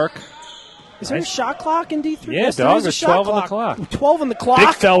 Make them work. Is there a shot clock in D3? Yeah, Yes, there dog, is a there's shot 12 on the clock. 12 on the clock.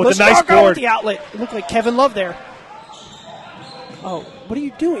 Big fell with a nice Lestracco board. with the outlet. It looked like Kevin Love there. Oh, what are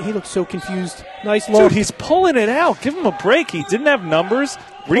you doing? He looks so confused. Nice look. Dude, he's pulling it out. Give him a break. He didn't have numbers.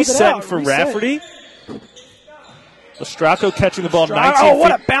 Resetting for Rafferty. Lestracco catching the ball 19 feet. Oh,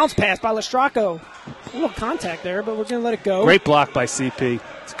 what a bounce pass by Lestracco. A little contact there, but we're going to let it go. Great block by CP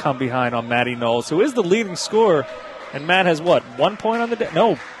to come behind on Matty Knowles, who is the leading scorer. And Matt has what, 1 point on the day?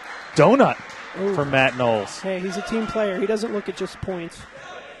 No, donut for Matt Knowles. Hey, he's a team player. He doesn't look at just points.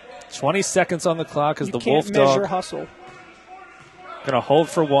 20 seconds on the clock as You the can't Wolf measure Dog hustle. going to hold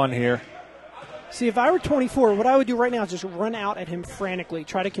for 1 here. See, if I were 24, what I would do right now is just run out at him frantically,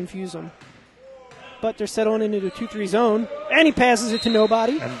 try to confuse him. But they're settling into the 2-3 zone, and he passes it to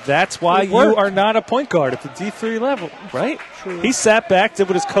nobody. And that's why you are not a point guard at the D3 level, right? True. He sat back, did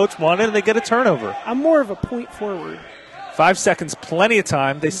what his coach wanted, and they get a turnover. I'm more of a point forward. 5 seconds, plenty of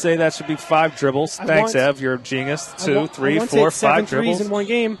time. They say that should be 5 dribbles. Thanks, Ev. You're a genius. 2, 3, 4, 5 dribbles. In one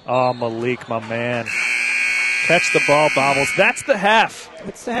game. Oh, Malik, my man. Catch the ball, bobbles. That's the half.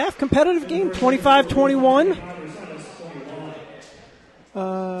 It's the half competitive game, 25-21.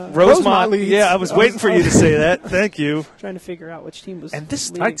 Rosemont leads. Yeah, I was waiting for you to say that. Thank you. Trying to figure out which team was And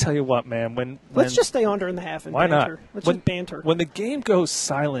this, leading. I tell you what, man. Let's just stay under in the half and why banter. not? Let's just banter. When the game goes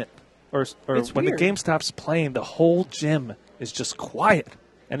silent, or when the weird. game stops playing, the whole gym is just quiet,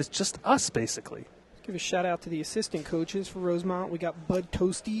 and it's just us basically. Give a shout out to the assistant coaches for Rosemont. We got Bud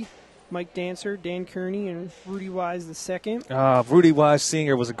Toasty, Mike Dancer, Dan Kearney, and Rudy Wise II. Rudy Wise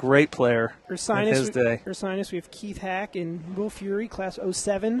Sr. was a great player in his day. Ursinus, we have Keith Hack and Will Fury, class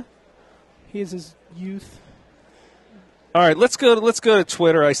 07. He is his youth. All right, let's go to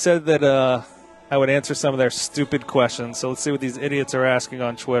Twitter. I said that I would answer some of their stupid questions, so let's see what these idiots are asking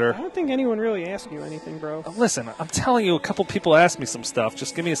on Twitter. I don't think anyone really asked you anything, bro. Listen, I'm telling you, a couple people asked me some stuff.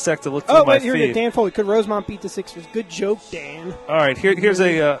 Just give me a sec to look through my here feed. Dan Foley. Could Rosemont beat the Sixers? Good joke, Dan. All right, here's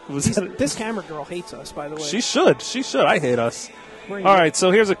a... This camera girl hates us, by the way. She should. I hate us. All right,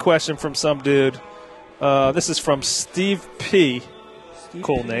 so here's a question from some dude. This is from Steve P.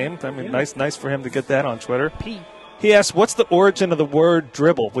 Cool name. I mean, Yeah. nice for him to get that on Twitter. P. He asked, what's the origin of the word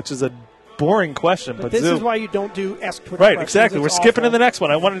dribble, which is a boring question. But this is why you don't do Ask Twitter Right, questions. exactly. It's We're skipping to awful. the next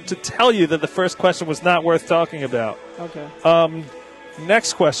one. I wanted to tell you that the first question was not worth talking about. Okay.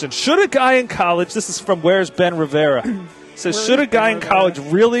 Next question. Should a guy in college, this is from Where's Ben Rivera, says, should a guy in college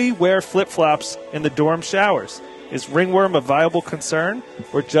really wear flip-flops in the dorm showers? Is ringworm a viable concern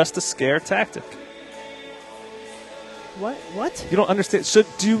or just a scare tactic? What? You don't understand.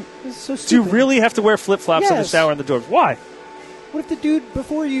 Do This is so you stupid. really have to wear flip-flops in the Yes. shower in the dorms? Why? What if the dude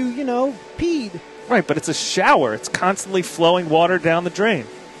before you, peed? Right, but it's a shower. It's constantly flowing water down the drain.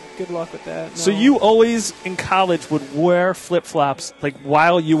 Good luck with that. So No. you always in college would wear flip-flops like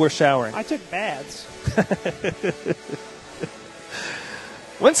while you were showering. I took baths.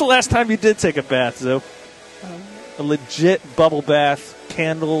 When's the last time you did take a bath, Zoe? A legit bubble bath,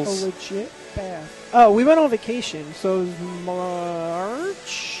 candles. A legit bath. Oh, we went on vacation. So it was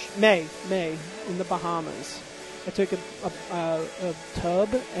March. May in the Bahamas. I took a tub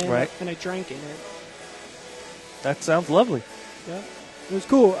and I drank in it. That sounds lovely. Yeah, it was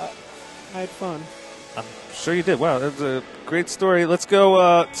cool. I had fun. I'm sure you did. Wow, that's a great story. Let's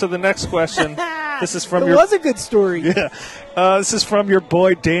go to the next question. This is from It was a good story. Yeah. This is from your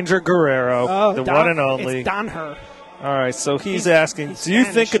boy Danger Guerrero, the one and only. It's Donher. All right, so he's asking, do you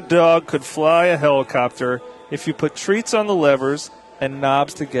think a dog could fly a helicopter if you put treats on the levers and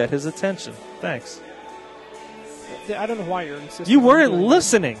knobs to get his attention? Thanks. I don't know why you're insisting. You weren't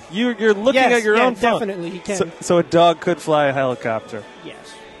listening. You're looking at your own phone. Definitely, he can. So a dog could fly a helicopter.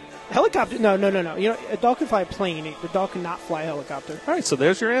 Yes. Helicopter? No. You know, a dog can fly a plane. The dog cannot fly a helicopter. All right, so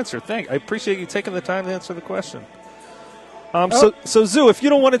there's your answer. I appreciate you taking the time to answer the question. So Zoo, if you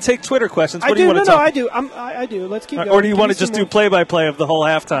don't want to take Twitter questions, what do you want to talk? I do. I do. Let's keep going. Or do you want to just do play-by-play of the whole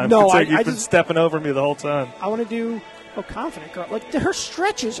halftime? No, you've been stepping over me the whole time. I want to do confident girl. Like her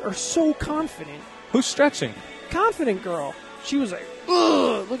stretches are so confident. Who's stretching? Confident girl. She was like,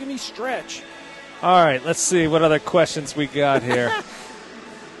 ugh, look at me stretch. All right, let's see what other questions we got here.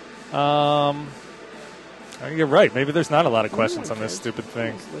 You're right. Maybe there's not a lot of questions on this stupid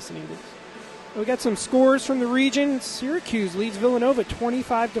thing. Listening to We got some scores from the region. Syracuse leads Villanova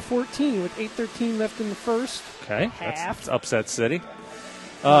 25-14 with 8:13 left in the first half. That's upset city.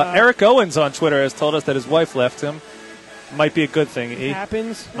 Eric Owens on Twitter has told us that his wife left him. Might be a good thing. It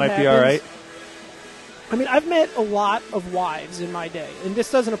happens. Might be all right. I mean, I've met a lot of wives in my day, and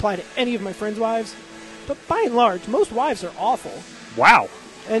this doesn't apply to any of my friends' wives, but by and large, most wives are awful. Wow.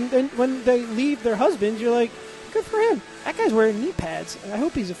 And then when they leave their husbands, you're like, good for him. That guy's wearing knee pads. I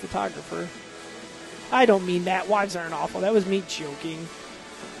hope he's a photographer. I don't mean that. Wives aren't awful. That was me joking.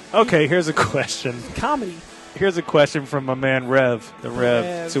 Okay, here's a question. Comedy. Here's a question from my man Rev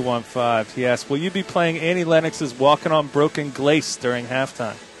 215. He asked, will you be playing Annie Lennox's Walking on Broken Glace during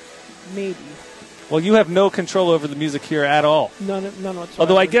halftime? Maybe. Well, you have no control over the music here at all. None whatsoever.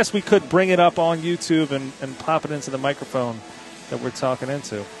 Although I guess we could bring it up on YouTube and pop it into the microphone that we're talking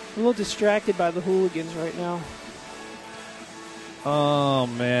into. I'm a little distracted by the hooligans right now. Oh,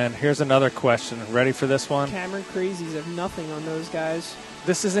 man. Here's another question. Ready for this one? Cameron Crazies have nothing on those guys.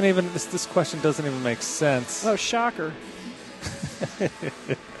 This isn't even. This question doesn't even make sense. Oh, shocker.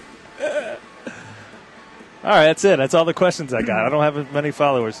 All right, that's it. That's all the questions I got. I don't have many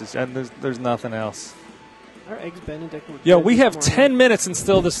followers, and there's nothing else. Our Eggs Benedict. Yeah, we have 10 minutes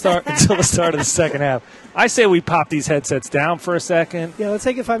until the start of the second half. I say we pop these headsets down for a second. Yeah, let's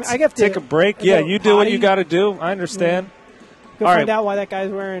take a 5 minutes. I have to take a break. Yeah, you do what you got to do. I understand. Go find out why that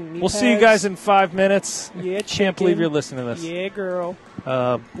guy's wearing knee We'll pads. See you guys in 5 minutes. Yeah, can't believe you're listening to this. Yeah, girl.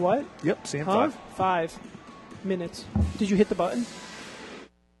 What? Yep, see you in 5. 5 minutes. Did you hit the button?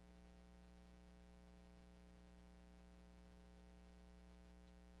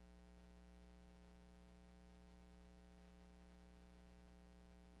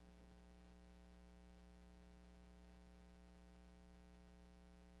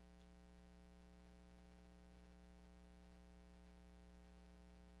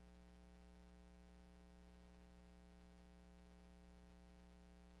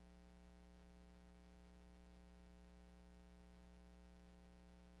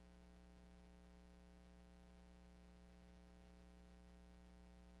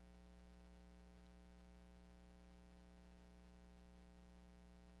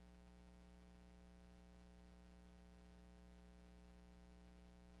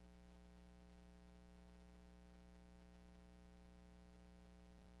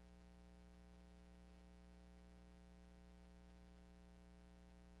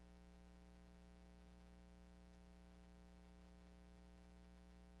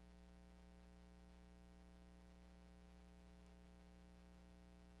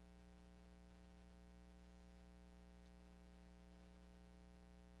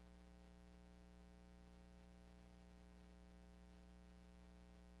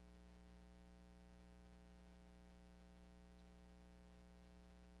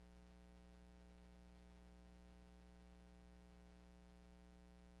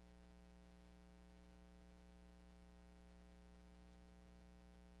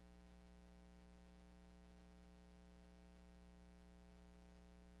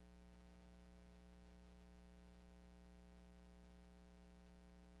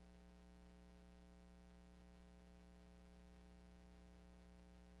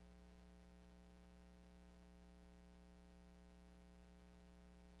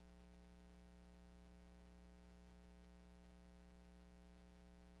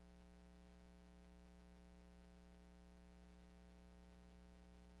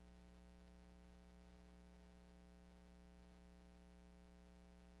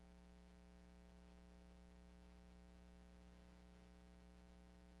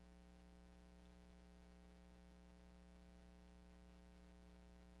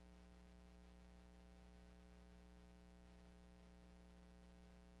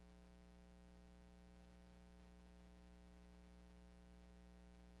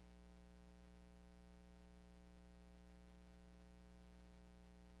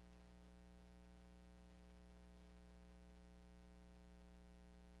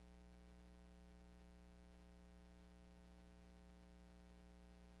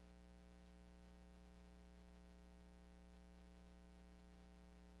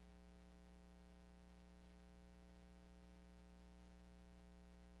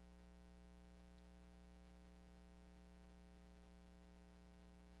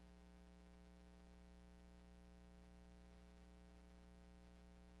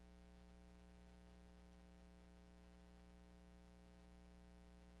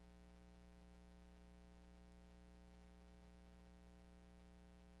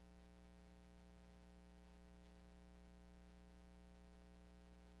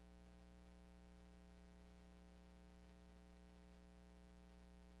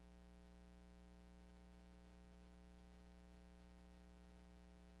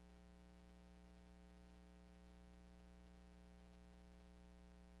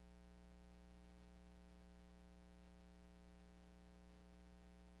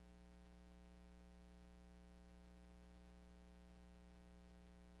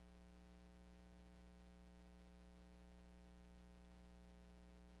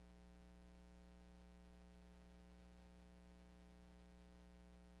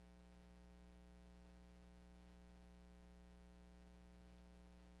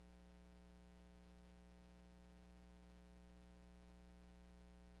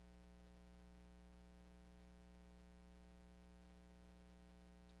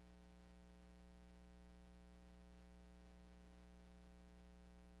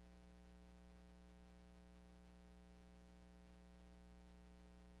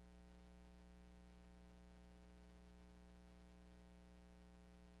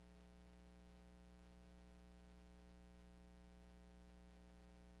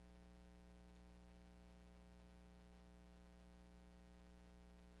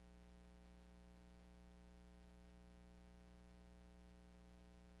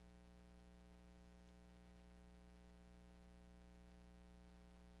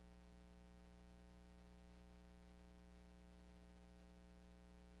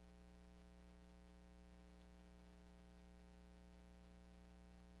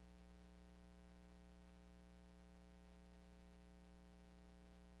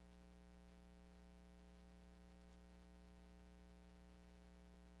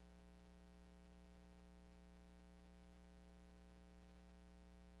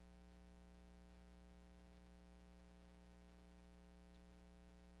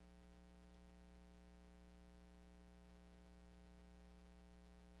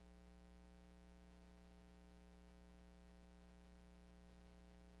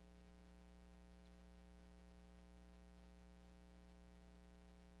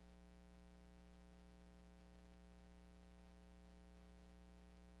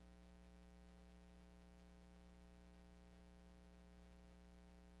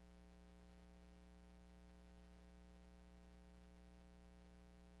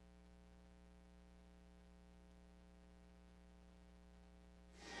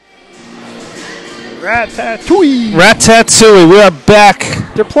 Ratatouille. Ratatouille. We are back.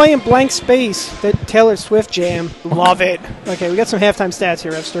 They're playing Blank Space, that Taylor Swift jam. Love it. Okay, we got some halftime stats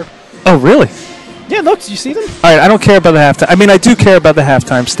here, Evster. Oh, really? Yeah, look, do you see them? All right, I don't care about the halftime. I mean, I do care about the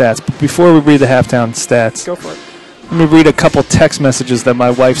halftime stats, but before we read the halftime stats, go for it. Let me read a couple text messages that my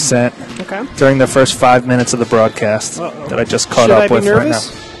wife sent during the first 5 minutes of the broadcast that I just caught up with right now.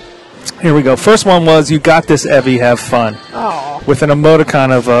 Here we go. First one was, "You got this, Evie. Have fun." Oh. With an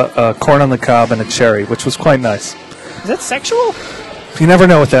emoticon of a corn on the cob and a cherry, which was quite nice. Is that sexual? You never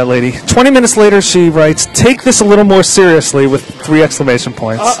know with that lady. 20 minutes later, she writes, "Take this a little more seriously," with 3 exclamation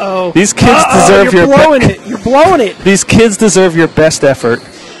points. Uh-oh. These kids deserve your best. You're blowing it. These kids deserve your best effort.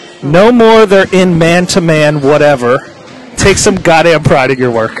 No more they're in man-to-man whatever. Take some goddamn pride in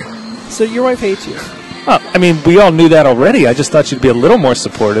your work. So your wife hates you? Oh, I mean, we all knew that already. I just thought she'd be a little more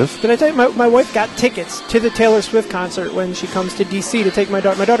supportive. Did I tell you, my wife got tickets to the Taylor Swift concert when she comes to D.C. to take my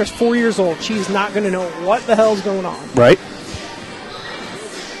daughter. My daughter's 4 years old. She's not going to know what the hell's going on. Right.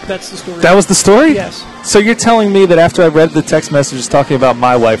 That's the story. That was the story? Yes. So you're telling me that after I read the text messages talking about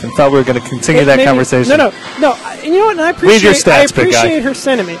my wife and thought we were going to continue that conversation? No. And you know what? And I appreciate, read your stats, big guy. I appreciate her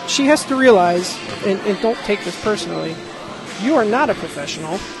sentiment. She has to realize, and don't take this personally, you are not a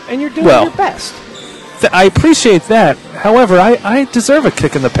professional, and you're doing your best. I appreciate that. However, I deserve a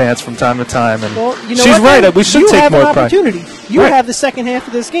kick in the pants from time to time. And well, you know she's what, right. then? We should take more pride. You have an opportunity. You have the second half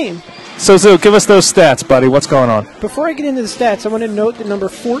of this game. So, Zoo, give us those stats, buddy. What's going on? Before I get into the stats, I want to note that number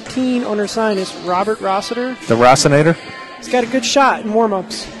 14 on Ursinus, Robert Rossiter. The Rossinator? He's got a good shot in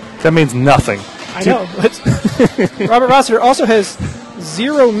warm-ups. That means nothing. I know. Robert Rossiter also has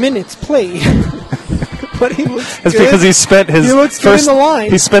 0 minutes played. But he looks That's good. because he spent his first in the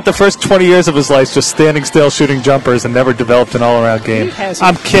line. He spent the first 20 years of his life just standing still, shooting jumpers, and never developed an all-around game.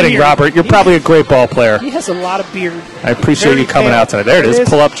 I'm kidding, beard. Robert. You're probably a great ball player. He has a lot of beard. I appreciate you coming out tonight. There it is.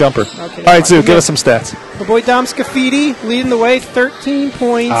 Pull-up jumper. Okay, all right, Zoo, give us some stats. My boy Dom Scafidi leading the way, 13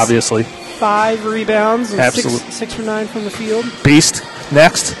 points. Obviously. 5 rebounds. And 6 for 9 from the field. Beast.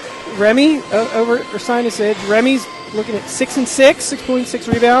 Next. Remy over at Ursinus Edge. Remy's looking at 6 and 6, 6.6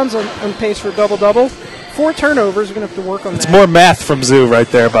 rebounds on pace for a double-double. 4 turnovers. We're going to have to work on that. It's more math from Zoo right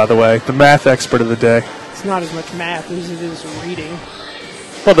there, by the way. The math expert of the day. It's not as much math as it is reading.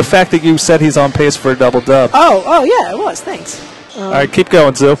 Well, the fact that you said he's on pace for a double-dub. Oh, yeah, it was. Thanks. All right, keep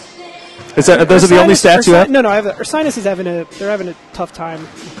going, Zoo. Those are the only stats you have? No, Ursinus is having a tough time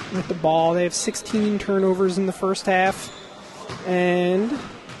with the ball. They have 16 turnovers in the first half and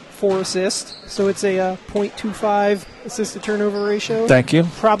 4 assists. So it's a 0.25 assist-to-turnover ratio. Thank you.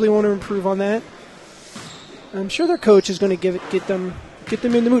 Probably want to improve on that. I'm sure their coach is going to get them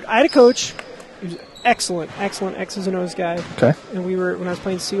in the mood. I had a coach who was excellent X's and O's guy. Okay. And when I was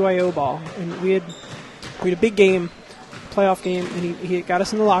playing CYO ball, and we had a big game, playoff game, and he got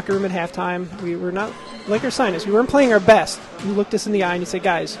us in the locker room at halftime. We were not like Ursinus. We weren't playing our best. He looked us in the eye and he said,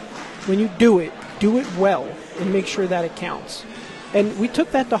 "Guys, when you do it well and make sure that it counts." And we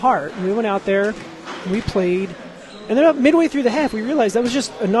took that to heart. And we went out there, and we played, and then about midway through the half, we realized that was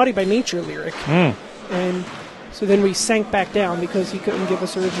just a Naughty by Nature lyric. And so then we sank back down because he couldn't give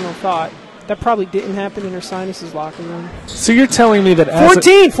us original thought. That probably didn't happen in Ursinus' locker room. So you're telling me that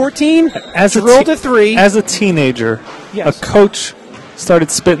 14 as drilled to 3. As a teenager, yes, a coach started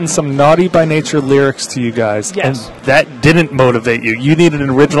spitting some Naughty by Nature lyrics to you guys, yes, and that didn't motivate you. You needed an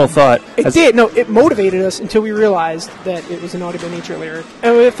original thought. It did. No, it motivated us until we realized that it was a Naughty by Nature lyric,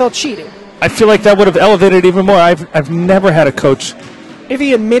 and it felt cheating. I feel like that would have elevated it even more. I've never had a coach. If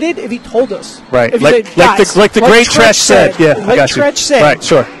he told us. Right. If like the great Tresh said. Yeah, like Tresh said. Right,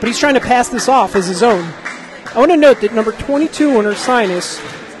 sure. But he's trying to pass this off as his own. I want to note that number 22 on Ursinus,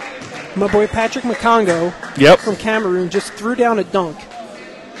 my boy Patrick Makongo from Cameroon, just threw down a dunk.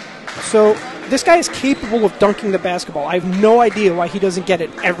 So this guy is capable of dunking the basketball. I have no idea why he doesn't get it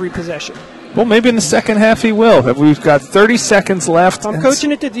every possession. Well, maybe in the second half he will. We've got 30 seconds left. I'm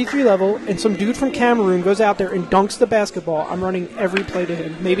coaching at the D3 level, and some dude from Cameroon goes out there and dunks the basketball. I'm running every play to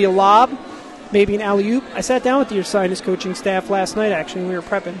him. Maybe a lob, maybe an alley-oop. I sat down with the Ursinus coaching staff last night, actually, when we were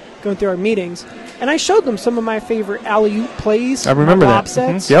prepping, going through our meetings, and I showed them some of my favorite alley-oop plays. I remember lob that.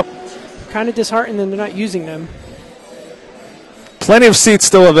 sets. Yep. Kind of disheartened that they're not using them. Plenty of seats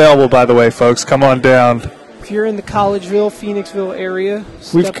still available, by the way, folks. Come on down. If you're in the Collegeville, Phoenixville area,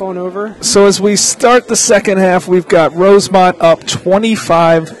 step on over. So as we start the second half, we've got Rosemont up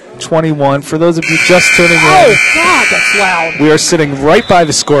 25-21. For those of you just tuning in. Oh, God, that's loud. We are sitting right by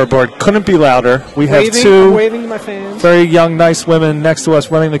the scoreboard. Couldn't be louder. We have I'm waving to my fans. Very young, nice women next to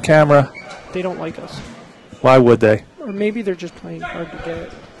us running the camera. They don't like us. Why would they? Or maybe they're just playing hard to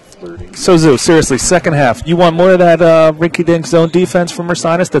get. flirting. So, Zoo, seriously, second half, you want more of that rinky-dink zone defense from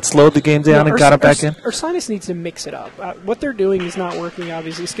Ursinus that slowed the game down and got it back in? Ursinus needs to mix it up. What they're doing is not working,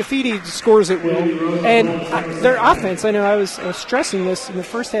 obviously. Scafidi scores at will. And their offense, I know I was stressing this in the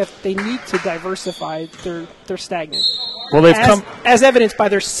first half, they need to diversify. They're stagnant. Well, they've come as evidenced by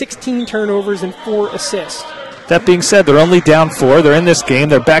their 16 turnovers and 4 assists. That being said, they're only down 4. They're in this game.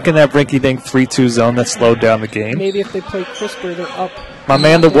 They're back in that rinky-dink 3-2 zone that slowed down the game. Maybe if they play crisper, they're up. My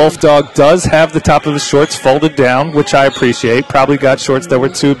man, the Wolf Dog, does have the top of his shorts folded down, which I appreciate. Probably got shorts that were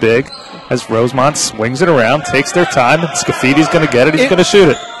too big. As Rosemont swings it around, takes their time, and Scafidi's going to get it. He's going to shoot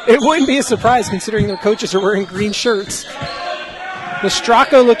it. It wouldn't be a surprise considering their coaches are wearing green shirts.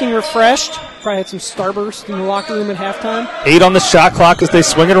 Nostraco looking refreshed. Probably had some starburst in the locker room at halftime. 8 on the shot clock as they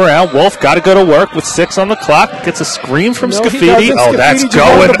swing it around. Wolf got to go to work with 6 on the clock. Gets a screen from Scafidi. Oh, that's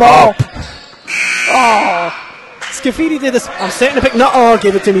going up. Oh, Scafidi did this. I'm setting to pick. No,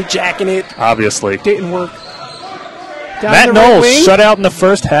 give it to me, jacking it. Obviously. Didn't work. Matt Knowles shut out in the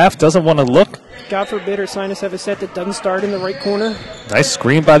first half. Doesn't want to look. God forbid Ursinus have a set that doesn't start in the right corner. Nice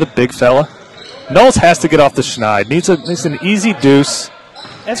screen by the big fella. Knowles has to get off the schneid. Needs an easy deuce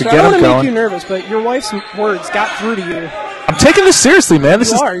to get him going. I don't want to make you nervous, but your wife's words got through to you. I'm taking this seriously, man.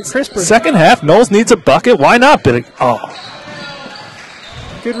 This is second half. Knowles needs a bucket. Why not? Oh.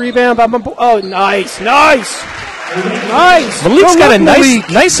 Good rebound by my boy. Oh, nice. Nice. Malik's got a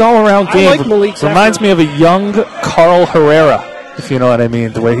nice all-around game. I like Malik's Reminds me of a young Carl Herrera, if you know what I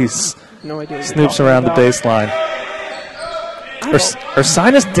mean, the way he snoops around the baseline.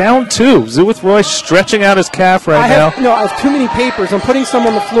 Ursinus down 2. Zoo with Roy stretching out his calf now. I have too many papers. I'm putting some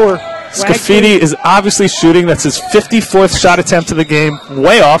on the floor. Scafidi is obviously shooting. That's his 54th shot attempt of the game.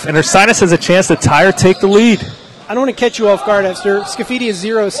 Way off, and Ursinus has a chance to tie or take the lead. I don't want to catch you off guard, Evster. Scafidi has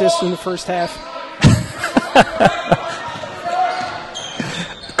 0 assists in the first half.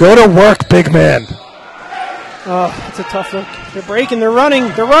 Go to work, big man. Oh, it's a tough look. They're breaking. They're running.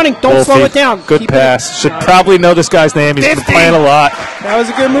 Don't Wolfie, slow it down. Good pass. Should probably know this guy's name. He's been playing a lot. That was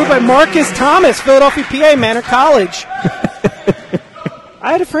a good move by Marcus Thomas, Philadelphia, PA, Manor College.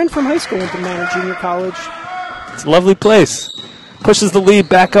 I had a friend from high school went to Manor Junior College. It's a lovely place. Pushes the lead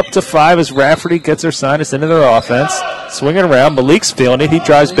back up to 5 as Rafferty gets Ursinus into their offense. Swinging around. Malik's feeling it. He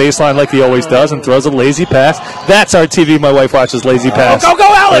drives baseline like he always does and throws a lazy pass. That's our TV. My wife watches lazy pass. Go,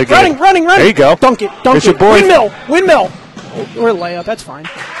 Alec! Running. There you go. Dunk it. Your boy. Windmill. Or a layup. That's fine.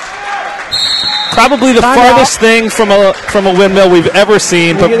 Probably the farthest thing from a windmill we've ever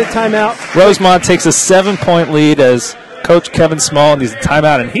seen. But get a timeout. Rosemont takes a 7-point lead as Coach Kevin Small needs a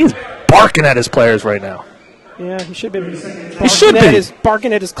timeout, and he's barking at his players right now. Yeah, he should be.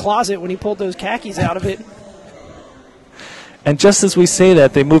 Barking at his closet when he pulled those khakis out of it. And just as we say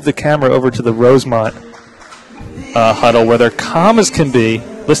that, they move the camera over to the Rosemont huddle where they're calm as can be,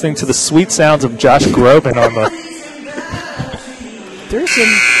 listening to the sweet sounds of Josh Groban on the... There's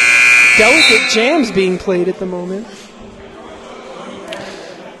some delicate jams being played at the moment.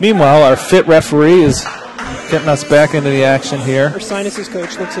 Meanwhile, our fit referee is getting us back into the action here. Ursinus'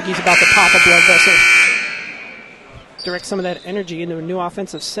 coach looks like he's about to pop a blood vessel. Direct some of that energy into a new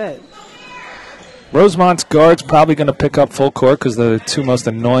offensive set. Rosemont's guard's probably going to pick up full court because they're the 2 most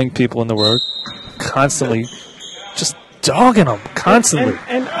annoying people in the world. Constantly just dogging them, constantly.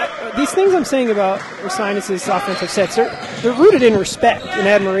 And these things I'm saying about Ursinus' offensive sets, they're rooted in respect and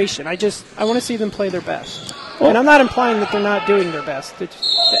admiration. I want to see them play their best. Well, and I'm not implying that they're not doing their best. The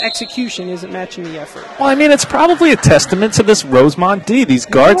execution isn't matching the effort. Well, I mean, it's probably a testament to this Rosemont D. These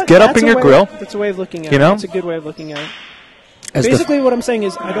guards get up in your grill. That's a way of looking at it. That's a good way of looking at it. Basically, what I'm saying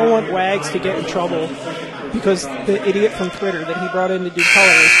is I don't want Wags to get in trouble because the idiot from Twitter that he brought in to do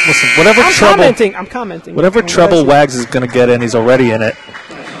colors. Listen, I'm commenting. Whatever trouble Wags is going to get in, he's already in it.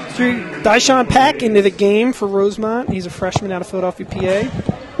 Threw Dyshawn Pack into the game for Rosemont. He's a freshman out of Philadelphia,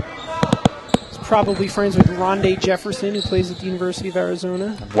 PA. Probably friends with Rondé Jefferson, who plays at the University of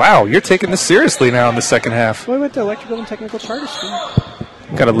Arizona. Wow, you're taking this seriously now in the second half. Well, I went to Electrical and Technical Charter School.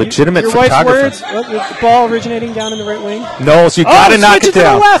 Got a legitimate your photographer. Wife's words, the ball originating down in the right wing. Knowles, you got to knock it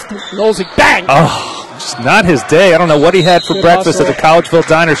down. To the left. Knowles, bang! Oh, just not his day. I don't know what he had for breakfast at the Collegeville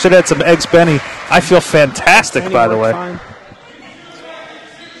Diner. Should have had some Eggs Benny. I feel fantastic, by the way. Fine.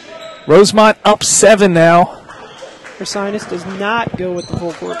 Rosemont up 7 now. Ursinus does not go with the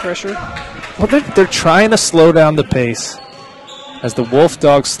full court pressure. Well, they're trying to slow down the pace. As the Wolf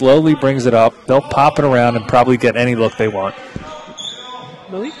Dog slowly brings it up, they'll pop it around and probably get any look they want.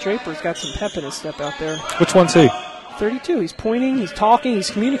 Malik Draper's got some pep in his step out there. Which one's he? 32. He's pointing, he's talking, he's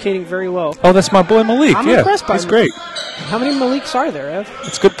communicating very well. Oh, that's my boy Malik. I'm impressed by him. He's great. How many Maliks are there, Ev?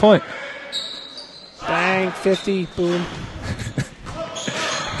 That's a good point. Bang, 50, boom.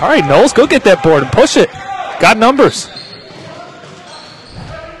 All right, Knowles, go get that board and push it. Got numbers.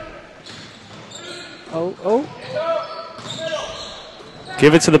 Oh.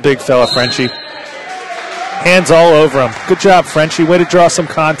 Give it to the big fella, Frenchie. Hands all over him. Good job, Frenchie. Way to draw some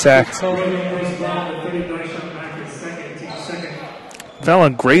contact. Fell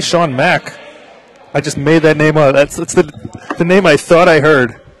on Grayshawn Mack. I just made that name up. That's the name I thought I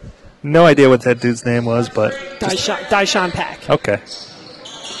heard. No idea what that dude's name was, but... Dyshawn Pack. Okay.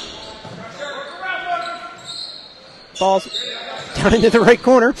 Ball's down into the right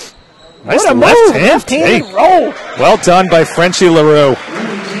corner. Nice what a left move! hand Left-handed take. roll. Well done by Frenchie LaRue.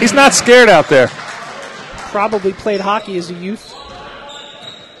 He's not scared out there. Probably played hockey as a youth.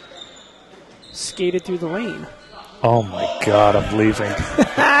 Skated through the lane. Oh, my God, I'm leaving.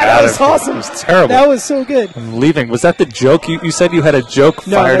 That was awesome. It was terrible. That was so good. I'm leaving. Was that the joke? You said you had a joke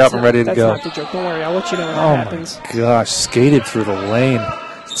fired up and ready to go. That's not the joke. Don't worry. I'll let you know when that happens. Oh, my gosh. Skated through the lane.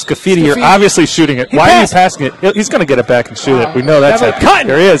 Scafidi, you're obviously shooting it. Why are you passing it? He's going to get it back and shoot it. We know that's it.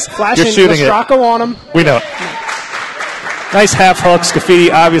 There he is. Flashing You're shooting it. Stracco on him. We know it. Nice half hook. Scafidi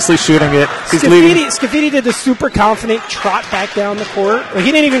obviously shooting it. He's leaving. Scafidi did the super confident trot back down the court. Like,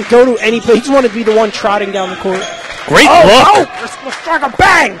 he didn't even go to any place. He just wanted to be the one trotting down the court. Great look. Stracco,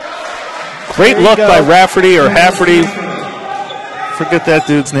 bang! Great look by Rafferty or Hafferty. Forget that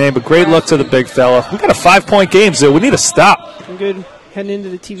dude's name, but great look to the big fella. We got a 5-point game, so we need to stop. Good. Heading into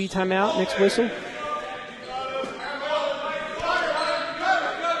the TV timeout. Next whistle.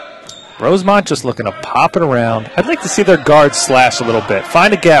 Rosemont just looking to pop it around. I'd like to see their guards slash a little bit.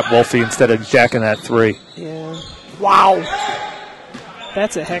 Find a gap, Wolfie, instead of jacking that three. Yeah. Wow.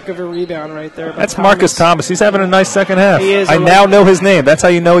 That's a heck of a rebound right there. That's Marcus Thomas. He's having a nice second half. He is. I now know his name. That's how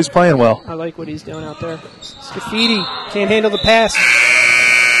you know he's playing well. I like what he's doing out there. Scafidi can't handle the pass.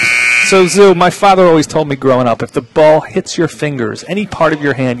 So, Zoo, my father always told me growing up, if the ball hits your fingers, any part of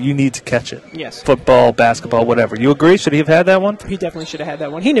your hand, you need to catch it. Yes. Football, basketball, whatever. You agree? Should he have had that one? He definitely should have had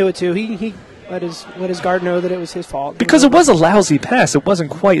that one. He knew it, too. He let his guard know that it was his fault. Because it was a lousy pass. It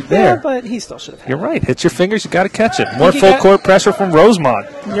wasn't quite there. Yeah, but he still should have had it. You're right. Hit your fingers, you got to catch it. More full court pressure from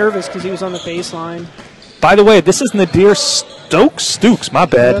Rosemont. Nervous because he was on the baseline. By the way, this is Nadir Stokes, my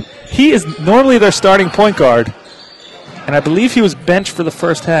bad. Yep. He is normally their starting point guard, and I believe he was benched for the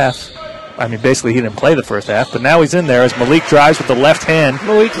first half. I mean, basically, he didn't play the first half, but now he's in there as Malik drives with the left hand.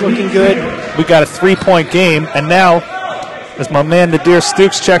 Malik's looking good. We got a 3-point game, and now, as my man Nadir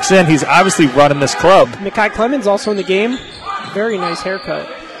Stokes checks in, he's obviously running this club. Mikai Clemens also in the game. Very nice haircut.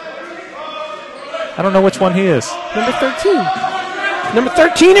 I don't know which one he is. Number 13. Number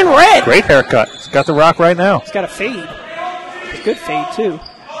 13 in red. Great haircut. He's got the rock right now. He's got a fade. It's a good fade, too.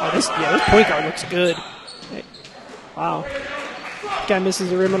 Oh, this point guard looks good. Wow. Guy misses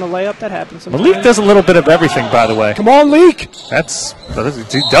the rim on a layup. That happens sometimes. Malik does a little bit of everything, by the way. Come on, Leak!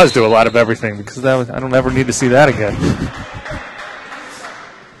 He does do a lot of everything, because I don't ever need to see that again.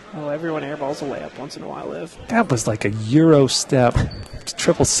 Oh, everyone airballs a layup once in a while, Liv. That was like a Euro step,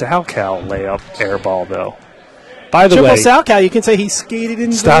 triple Salcal layup airball, though. By the way, triple Salcal, you can say he skated into the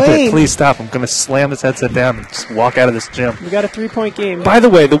lane. Stop it, please stop. I'm going to slam this headset down and just walk out of this gym. We got a 3-point game. By the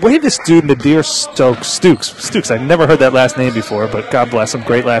way, the way this dude, Nadir Stokes, I've never heard that last name before, but God bless him,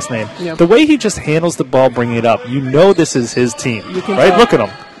 great last name. Yep. The way he just handles the ball, bringing it up, you know this is his team, right? Look at him.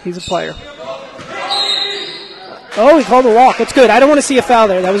 He's a player. Oh, he called a walk. That's good. I don't want to see a foul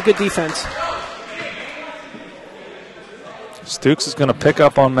there. That was good defense. Stokes is going to pick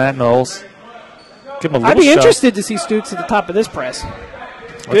up on Matt Knowles. Give him a I'd be shove. Interested to see Stokes at the top of this press.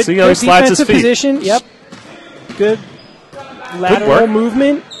 Let's see how he slides his feet. Position. Yep. Good lateral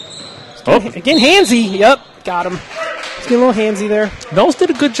movement. Again, handsy. Yep. Got him. He's getting a little handsy there. Knowles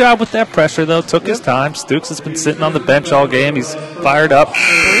did a good job with that pressure, though. Took his time. Stokes has been sitting on the bench all game. He's fired up.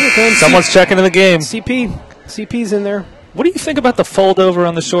 Someone's checking in the game. CP's in there. What do you think about the fold over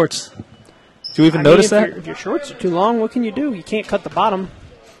on the shorts? Do you even notice that? If your shorts are too long, what can you do? You can't cut the bottom.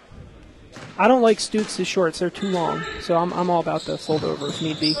 I don't like Stokes' shorts. They're too long. So I'm all about the fold over if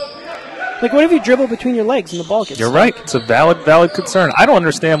need be. Like, what if you dribble between your legs and the ball gets You're stuck? right. It's a valid concern. I don't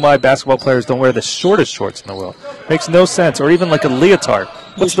understand why basketball players don't wear the shortest shorts in the world. Makes no sense. Or even like a leotard.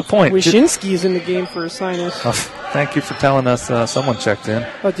 What's the point? Wyszynski's in the game for Ursinus. Oh, thank you for telling us someone checked in.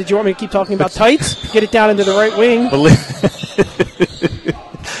 Oh, did you want me to keep talking about tights? Get it down into the right wing.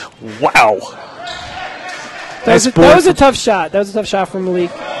 Wow. That was a tough shot. That was a tough shot from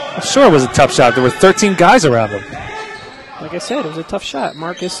Malik. I'm sure it was a tough shot. There were 13 guys around him. Like I said, it was a tough shot.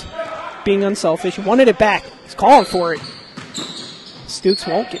 Marcus, being unselfish, wanted it back. He's calling for it. Stokes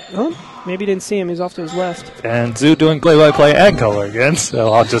won't get. Maybe he didn't see him. He was off to his left. And Zoo doing play-by-play and color again,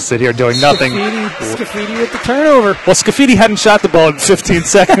 so I'll just sit here doing nothing. Scafidi with the turnover. Well, Scafidi hadn't shot the ball in 15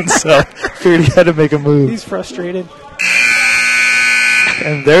 seconds, so figured he had to make a move. He's frustrated.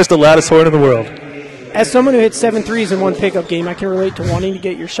 And there's the loudest horn in the world. As someone who hit 7 threes in one pickup game, I can relate to wanting to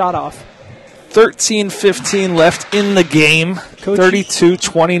get your shot off. 13-15 left in the game.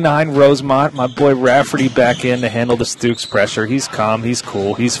 32-29 Rosemont. My boy Rafferty back in to handle the Stooks pressure. He's calm. He's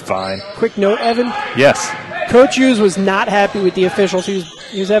cool. He's fine. Quick note, Evan. Yes. Coach Hughes was not happy with the officials. He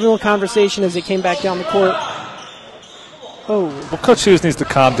was having a little conversation as they came back down the court. Oh. Well, Coach Hughes needs to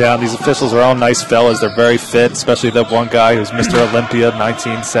calm down. These officials are all nice fellas. They're very fit, especially that one guy who's Mr. Olympia,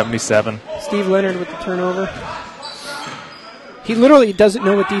 1977. Steve Leonard with the turnover. He literally doesn't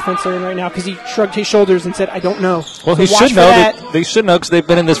know what defense they're in right now because he shrugged his shoulders and said, I don't know. Well, he should know that. They should know because they've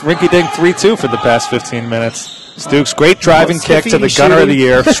been in this rinky-dink 3-2 for the past 15 minutes. Stooks, great driving kick to the gunner of the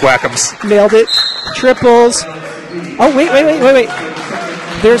year, Schwackums. Nailed it. Triples. Oh, wait.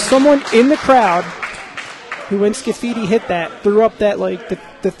 There's someone in the crowd who, when Scafidi hit that, threw up that, like,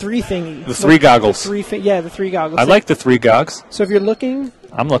 the three thingy. The three goggles. The three goggles. I like the three gogs. So if you're looking.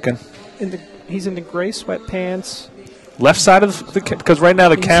 I'm looking. He's in the gray sweatpants. Left side of the because right now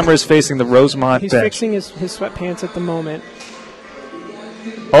the camera is facing the Rosemont bench. He's fixing his sweatpants at the moment.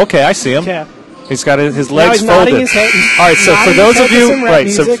 Okay, I see him. Yeah. He's got his now legs he's folded. Nodding his head. All right, so for those of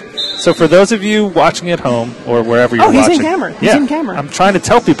you, so so for those of you watching at home or wherever you're watching, he's in camera. He's in camera. I'm trying to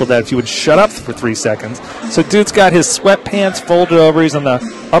tell people that if you would shut up for 3 seconds. So dude's got his sweatpants folded over. He's on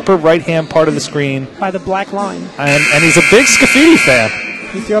the upper right-hand part of the screen by the black line, and he's a big Scafidi fan.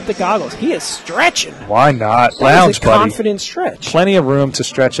 He threw up the goggles. He is stretching. Why not? That Lounge, is a buddy. Confident stretch. Plenty of room to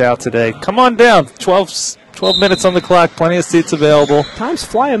stretch out today. Come on down. 12 minutes on the clock. Plenty of seats available. Time's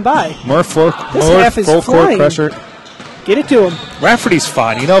flying by. More full court pressure. Get it to him. Rafferty's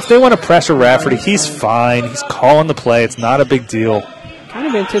fine. You know, if they want to pressure Rafferty, he's fine. He's calling the play. It's not a big deal. Kind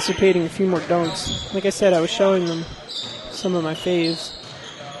of anticipating a few more dunks. Like I said, I was showing them some of my faves.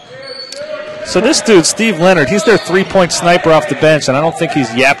 So this dude, Steve Leonard, he's their three-point sniper off the bench, and I don't think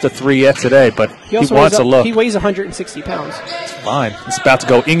he's yapped a three yet today, but he wants a look. He weighs 160 pounds. It's fine. It's about to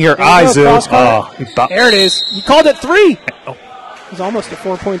go in your eyes, Zoo. There it is. He called it three. It was almost a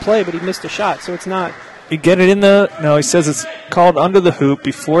 4-point play, but he missed a shot, so it's not. You get it in the – no, he says it's called under the hoop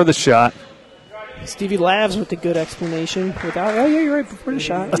before the shot. Stevie laughs with the good explanation. Oh, yeah, you're right, before the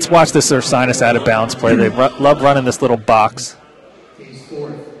shot. Let's watch this Ursinus out-of-bounds play. They love running this little box.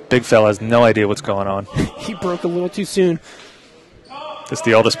 Big fella has no idea what's going on. He broke a little too soon. It's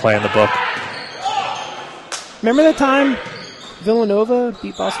the oldest play in the book. Remember that time Villanova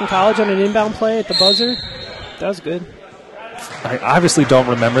beat Boston College on an inbound play at the buzzer? That was good. I obviously don't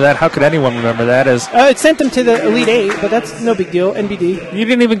remember that. How could anyone remember that? It sent them to the Elite Eight, but that's no big deal. NBD. You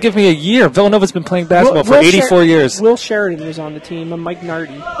didn't even give me a year. Villanova's been playing basketball for 84 years. Will Sheridan was on the team, and Mike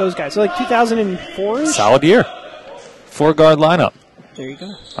Nardi. Those guys. So like 2004-ish? Solid year. 4-guard lineup. There you go.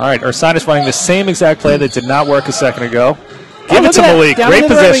 All right, Ursinus running the same exact play that did not work a second ago. Give it to Malik. Great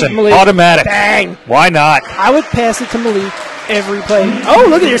position. Malik. Automatic. Bang. Why not? I would pass it to Malik every play. Oh,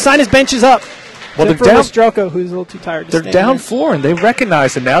 look at Ursinus bench is up. Well, they're down. Strelko, who's a little too tired to They're down 4, and they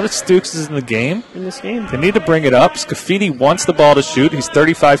recognize it now that Stooks is in the game. In this game. They need to bring it up. Scafidi wants the ball to shoot. He's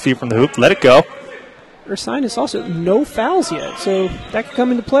 35 feet from the hoop. Let it go. Ursinus also no fouls yet, so that could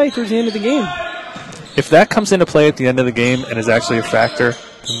come into play towards the end of the game. If that comes into play at the end of the game and is actually a factor.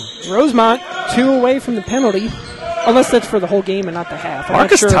 Rosemont 2 away from the penalty, unless that's for the whole game and not the half.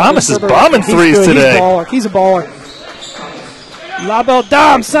 Marcus Thomas is bombing threes today. He's a baller. La Belle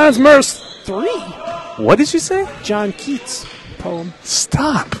Dame, Sans Merce 3. What did you say? John Keats poem.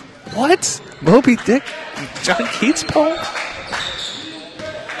 Stop. What? Moby Dick? John Keats poem?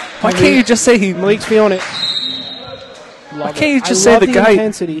 Why can't you just say he... Malik's feeling it. Why can't you just say the guy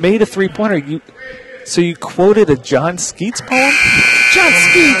made a three-pointer? So you quoted a John Skeets poem? John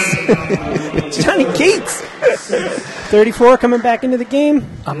Skeets. Johnny Keats. 34 coming back into the game.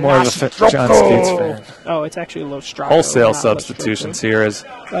 I'm more of a John Skeets fan. Oh, it's actually Lo Stracco. Wholesale substitutions here is...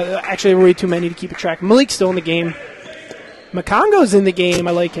 actually, way too many to keep a track. Malik's still in the game. Makongo's in the game.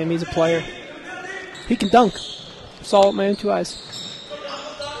 I like him. He's a player. He can dunk. Saw it, man, 2 eyes.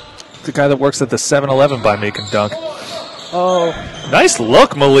 The guy that works at the 7-Eleven by me can dunk. Oh. Nice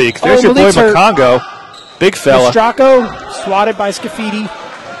look, Malik. There's your boy Makongo. Big fella. Stracco swatted by Scafidi.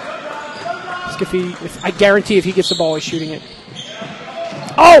 I guarantee if he gets the ball, he's shooting it.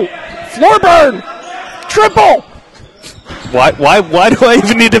 Oh! Floor burn! Triple! Why do I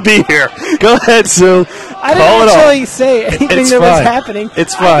even need to be here? Go ahead, Sue. I didn't actually say anything that was happening.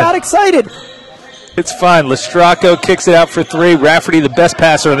 It's fine. I got excited. It's fine. Lestracco kicks it out for 3. Rafferty, the best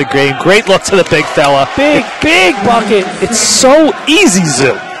passer in the game. Great look to the big fella. Big bucket. It's so easy,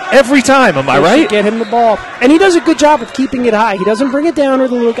 Zoo. Every time, am I right? Get him the ball. And he does a good job of keeping it high. He doesn't bring it down where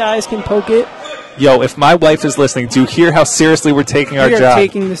the little guys can poke it. Yo, if my wife is listening, do you hear how seriously we're taking our job? We are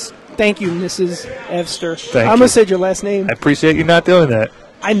taking this. Thank you, Mrs. Evster. Thank I almost said your last name. I appreciate you not doing that.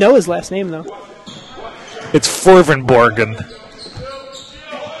 I know his last name, though. It's Fervenborgen.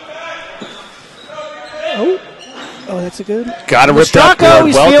 Oh, that's a good. Got to rip that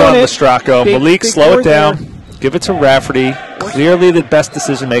board. Well done, Lestracco. Malik, big slow it down. there. Give it to Rafferty. Clearly the best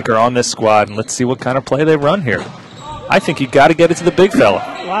decision maker on this squad, and let's see what kind of play they run here. I think you got to get it to the big fella.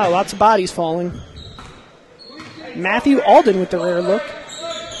 Wow, lots of bodies falling. Matthew Alden with the rare look.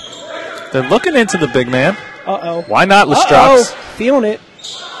 They're looking into the big man. Uh-oh. Why not Lestracco? Feeling it.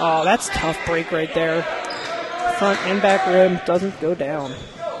 Oh, that's a tough break right there. Front and back rim doesn't go down.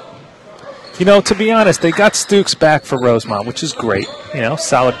 You know, to be honest, they got Stukes back for Rosemont, which is great. You know,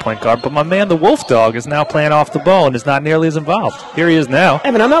 solid point guard. But my man, the Wolf Dog, is now playing off the ball and is not nearly as involved. Here he is now.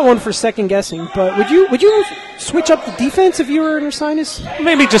 Evan, I'm not one for second guessing, but would you switch up the defense if you were in Ursinus?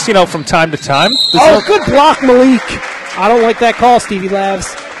 Maybe just, you know, from time to time. Good block, Malik. I don't like that call, Stevie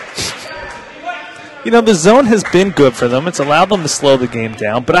Labs. You know, the zone has been good for them. It's allowed them to slow the game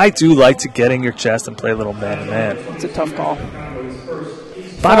down. But I do like to get in your chest and play a little man-to-man. It's a tough call.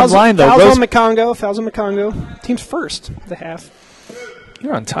 Bottom line, though, fouls on McCongo. Team's first of the half.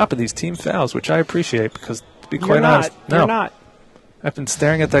 You're on top of these team fouls, which I appreciate because, to be quite honest, You're not. I've been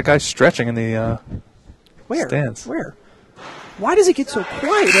staring at that guy stretching in the stands. Where? Why does it get so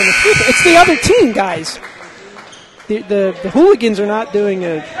quiet on the free throw? It's the other team, guys. The hooligans are not doing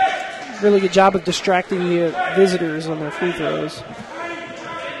a really good job of distracting the visitors on their free throws.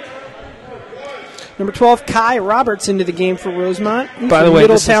 Number 12, Kai Roberts into the game for Rosemont. By the way,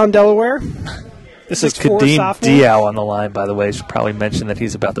 Middletown, Delaware. This is Kadeem Diaw on the line, by the way. I should probably mention that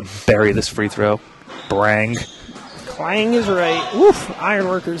he's about to bury this free throw. Brang. Clang is right. Oof,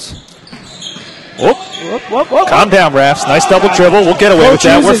 Ironworkers. Whoop. Calm down, Rafs. Nice double dribble. We'll get away with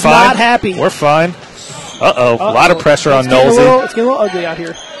that. We're fine. Not happy. We're fine. Uh-oh. A lot of pressure on Nosey. It's getting a little ugly out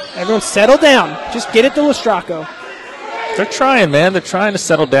here. Everyone settle down. Just get it to Lestracco. They're trying, man. They're trying to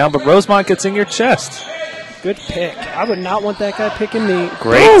settle down, but Rosemont gets in your chest. Good pick. I would not want that guy picking me.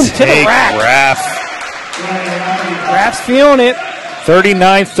 Great take, Raf. Raf's feeling it.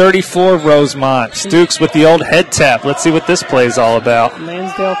 39-34 Rosemont. Stukes with the old head tap. Let's see what this play is all about.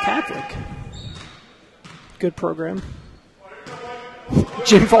 Lansdale Catholic. Good program.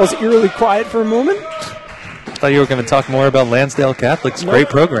 Jim falls eerily quiet for a moment. I thought you were going to talk more about Lansdale Catholic's great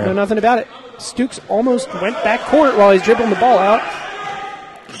program. Know nothing about it. Stukes almost went back court while he's dribbling the ball out.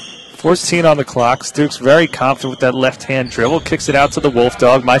 14 on the clock. Stukes very confident with that left-hand dribble. Kicks it out to the Wolf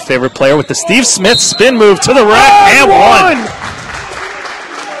Dog, my favorite player, with the Steve Smith spin move to the rack and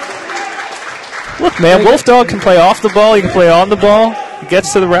one. Look, man, Wolf Dog can play off the ball. He can play on the ball. He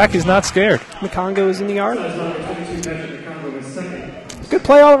gets to the rack. He's not scared. McCongo is in the yard. Good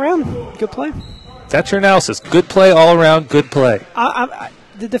play all around. Good play. That's your analysis. Good play all around. Good play.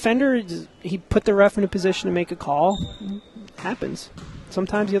 The defender, he put the ref in a position to make a call. It happens.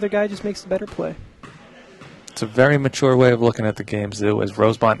 Sometimes the other guy just makes the better play. It's a very mature way of looking at the game, Zoo, as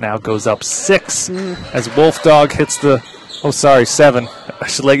Rosemont now goes up 6 as Wolf Dog hits the, 7. I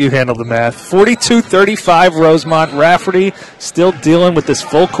should let you handle the math. 42-35 Rosemont. Rafferty still dealing with this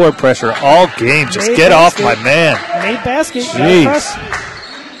full court pressure all game. Just get off my man. Made basket. Jeez.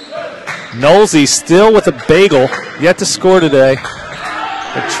 Nosey still with a bagel. Yet to score today.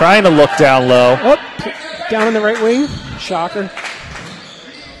 They're trying to look down low. Down in the right wing. Shocker.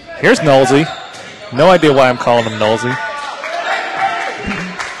 Here's Nosey. No idea why I'm calling him Nosey.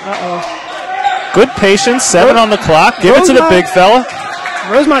 Uh-oh. Good patience. 7 on the clock. Give it to the big fella.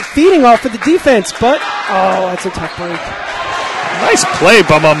 Rosemont feeding off of the defense, but, that's a tough break. Nice play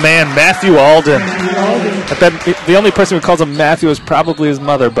by my man, Matthew Alden. I bet the only person who calls him Matthew is probably his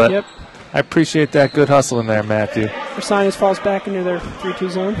mother, but I appreciate that good hustle in there, Matthew. Ursinus falls back into their 3-2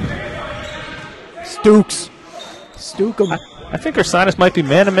 zone. Stukes. Stuke him. I think Ursinus might be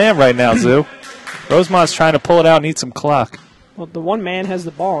man-to-man right now, Zoo. Rosemont's trying to pull it out and eat some clock. Well, the one man has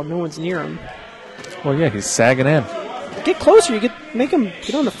the ball. No one's near him. Well, yeah, he's sagging in. Get closer. Make him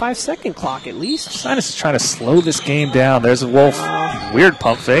get on the 5-second clock at least. Ursinus is trying to slow this game down. There's a Wolf. Weird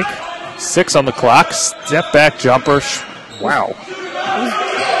pump fake. 6 on the clock. Step back jumper. Wow.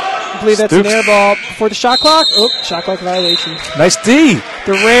 I believe that's an air ball before the shot clock. Shot clock violation. Nice D.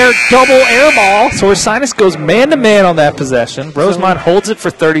 The rare double air ball. So Ursinus goes man-to-man on that possession. Rosemont holds it for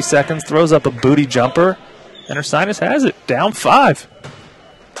 30 seconds, throws up a booty jumper, and Ursinus has it. Down 5.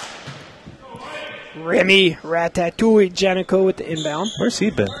 Remy Ratatouille Janico with the inbound. Where's he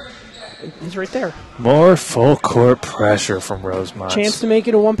been? He's right there. More full court pressure from Rosemont. Chance to make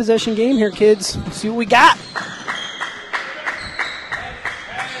it a one-possession game here, kids. Let's see what we got.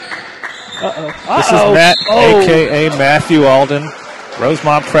 This is Matt, a.k.a. Matthew Alden.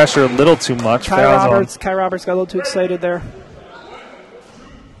 Rosemont pressure a little too much. Kai Roberts got a little too excited there.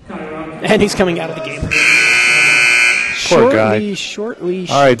 And he's coming out of the game. Poor guy. Short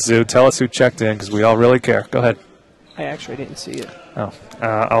leash. All right, Zoo, tell us who checked in because we all really care. Go ahead. I actually didn't see it. Oh,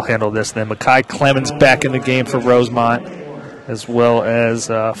 I'll handle this then. Makai Clemens back in the game for Rosemont, as well as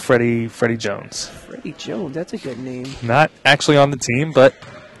Freddie Jones. Freddie Jones, that's a good name. Not actually on the team, but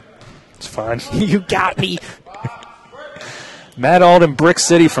it's fine. You got me. Matt Alden, Brick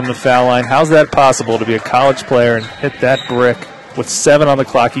City from the foul line. How's that possible to be a college player and hit that brick with 7 on the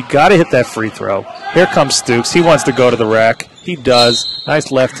clock? You got to hit that free throw. Here comes Stukes. He wants to go to the rack. He does.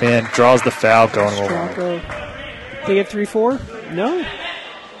 Nice left hand. Draws the foul. Going over. They get 3-4? No. You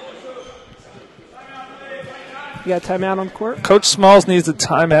got a timeout on the court? Coach Smalls needs a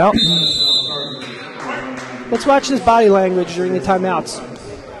timeout. Let's watch this body language during the timeouts.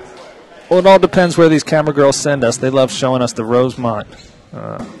 Well, it all depends where these camera girls send us. They love showing us the Rosemont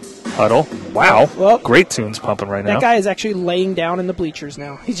huddle. Wow. Well, great tunes pumping right now. That guy is actually laying down in the bleachers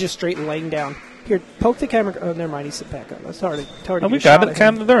now. He's just straight laying down. Here, poke the camera. Oh, never mind. He's sit back up. That's hard to we got it.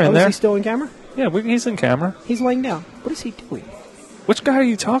 They're in there. Is he still in camera? Yeah, he's in camera. He's laying down. What is he doing? Which guy are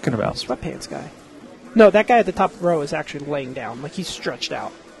you talking about? Sweatpants guy. No, that guy at the top row is actually laying down. Like he's stretched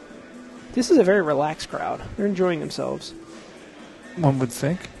out. This is a very relaxed crowd. They're enjoying themselves. One would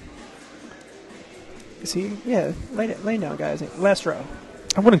think. Is he? Yeah, laying down, guys. Last row.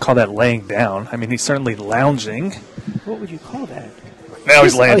 I wouldn't call that laying down. I mean, he's certainly lounging. What would you call that? Now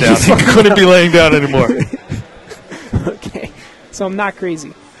he's laying down. He couldn't be laying down anymore. Okay, so I'm not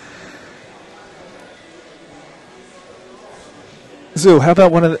crazy. Zoo, how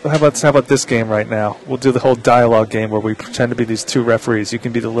about this game right now? We'll do the whole dialogue game where we pretend to be these two referees. You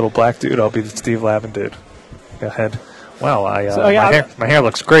can be the little black dude. I'll be the Steve Lavin dude. Go ahead. Wow, my hair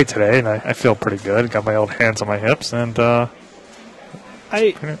looks great today, and I feel pretty good. Got my old hands on my hips, and I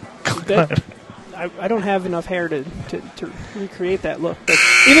don't have enough hair to recreate that look. But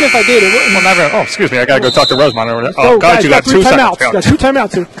even if I did, it wouldn't. Well, excuse me, I gotta go talk to Rosemont. Oh, guys, you got 2 timeouts. Got 2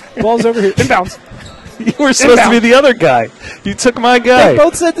 timeouts. Ball's over here. Inbounds. You were supposed to be the other guy. You took my guy. They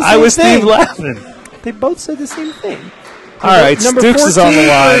both said the same thing. I was Steve Lavin. They both said the same thing. All right, Stukes is on the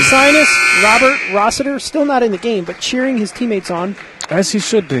line. Ursinus, Robert Rossiter, still not in the game, but cheering his teammates on. As he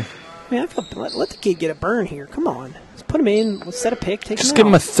should be. Man, let the kid get a burn here. Come on. Let's put him in. Let's set a pick. Just give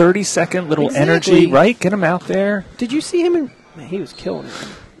him a 30-second little energy, right? Get him out there. Did you see him? Man, he was killing it.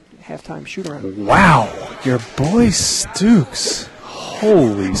 Halftime shoot-around. Wow. Your boy Stukes.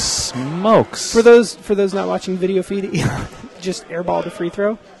 Holy smokes. For those not watching video feed, just airballed a free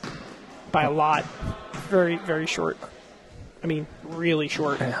throw by a lot. Very, very short. I mean, really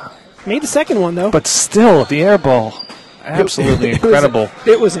short. Yeah. Made the second one, though. But still, the air ball, absolutely incredible.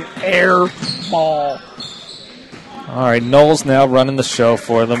 It was an air ball. All right, Knowles now running the show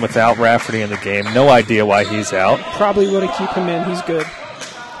for them without Rafferty in the game. No idea why he's out. Probably would have keep him in. He's good.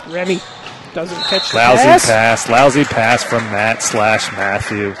 Remy doesn't catch the pass. Lousy pass from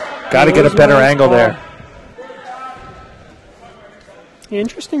Matt/Matthew. Got to get a better angle there.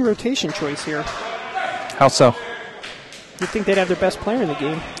 Interesting rotation choice here. How so? You'd think they'd have their best player in the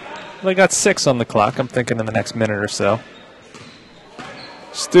game. Well, they got 6 on the clock. I'm thinking in the next minute or so.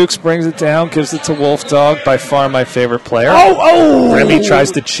 Stukes brings it down, gives it to Wolf Dog, by far my favorite player. Oh! Remy tries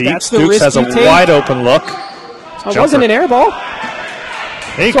to cheat. Stukes has a wide open look. It wasn't an air ball.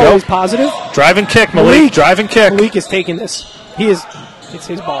 There you go. Always positive. Drive and kick, Malik. Drive and kick. Malik is taking this. It's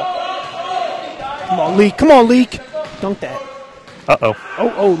his ball. Come on, Leak. Come on, Leak. Dunk that. Uh-oh.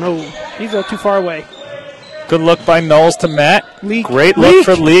 Oh, no. He's a little too far away. Good look by Knowles to Matt. Leak. Great look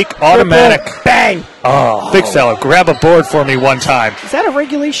for Leak. Automatic. Bang. Oh, big fella. Grab a board for me one time. Is that a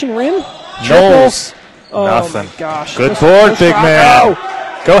regulation rim? Knowles. Oh, nothing. My gosh. Good board, big man. Oh.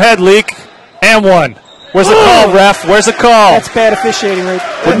 Go ahead, Leak. And one. Where's the call, ref? Where's the call? That's bad officiating, right?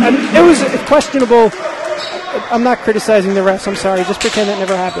 It was questionable. I'm not criticizing the refs. I'm sorry. Just pretend that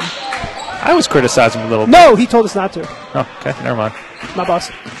never happened. I was criticizing him a little bit. No, he told us not to. Oh, okay. Never mind. My boss.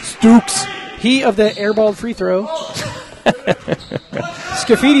 Stukes. He of the airballed free throw.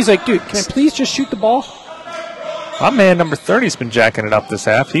 Scaffidi's like, dude, can I please just shoot the ball? My man, number 30's been jacking it up this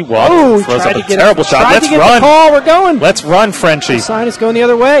half. He walked. Oh, throws up a terrible shot. Let's run. The call. We're going. Let's run, Frenchie. The sign is going the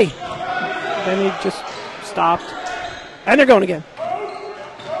other way. Then he just stopped. And they're going again.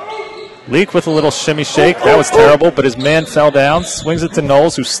 Leak with a little shimmy shake. That was terrible, but his man fell down. Swings it to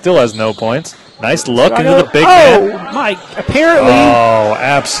Knowles, who still has no points. Nice look into the big man. Oh, my, apparently. Oh,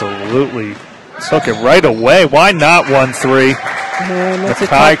 absolutely. Took it right away. Why not 1-3? Man, that's Makai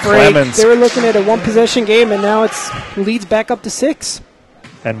a tough break. Clemens. They were looking at a one-possession game, and now it's leads back up to 6.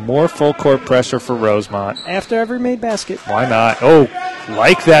 And more full court pressure for Rosemont. After every made basket. Why not? Oh,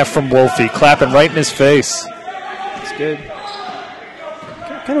 like that from Wolfie, clapping right in his face. That's good.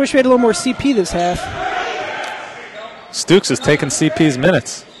 Kind of wish we had a little more CP this half. Stooks is taking CP's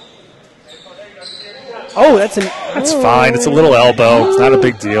minutes. Oh, that's fine. It's a little elbow. It's not a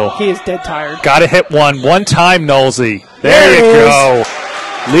big deal. He is dead tired. Got to hit one time, Nolsey. There you go.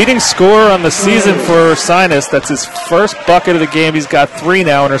 Leading scorer on the season for Ursinus. That's his first bucket of the game. He's got 3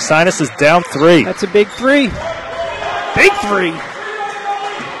 now, and Ursinus is down 3. That's a big 3. Big 3.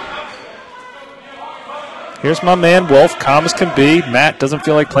 Here's my man, Wolf, calm as can be. Matt doesn't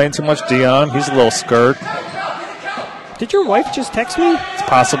feel like playing too much D on him. He's a little scared. Did your wife just text me? It's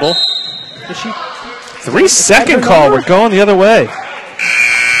possible. Is she? 3-second call. We're going the other way.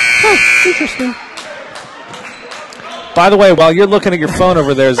 Huh, interesting. By the way, while you're looking at your phone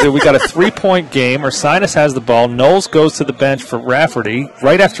over there, Zoo, we got a 3-point game. Ursinus has the ball. Knowles goes to the bench for Rafferty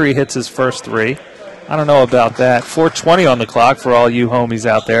right after he hits his first 3. I don't know about that. 4:20 on the clock for all you homies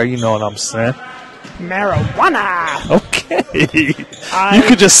out there. You know what I'm saying. Marijuana. Okay. You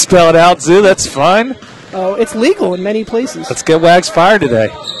could just spell it out, Zoo. That's fine. Oh, it's legal in many places. Let's get Wags fired today.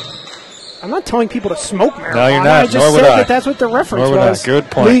 I'm not telling people to smoke marijuana. No, you're not. I just said that that's what the reference was.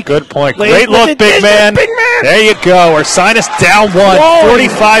 Good point. Good point. Leak. Great look, big man. There you go. Ursinus down 1.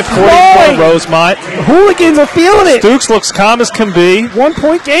 45-44 Rosemont. The hooligans are feeling it. Stooks looks calm as can be.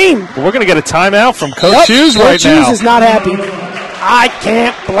 1-point game. But we're going to get a timeout from Coach Hughes right now. Coach Hughes is not happy. I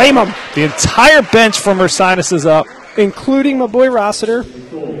can't blame him. The entire bench from Ursinus is up. Including my boy Rossiter.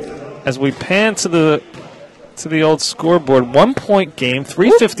 As we pan to the old scoreboard, 1-point game,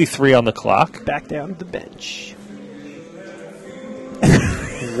 3:53 on the clock. Back down to the bench.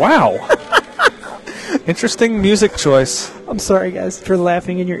 Wow. Interesting music choice. I'm sorry, guys, for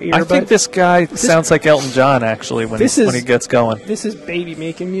laughing in your ear. I think this guy sounds like Elton John, actually, when he gets going. This is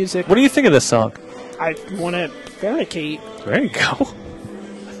baby-making music. What do you think of this song? I want to fornicate. There you go.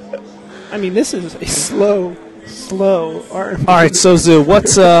 I mean, this is a slow R&B. All right, so Zoo,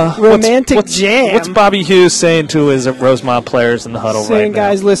 what's romantic jam? What's Bobby Hughes saying to his Rosemont players in the huddle right now?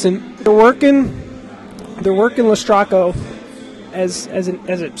 Guys, listen, they're working Lestraco as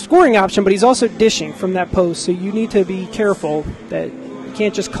a scoring option, but he's also dishing from that post. So you need to be careful that you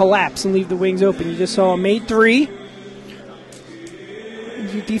can't just collapse and leave the wings open. You just saw a made 3.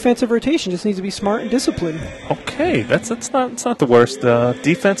 Your defensive rotation just needs to be smart and disciplined. Okay, that's not the worst.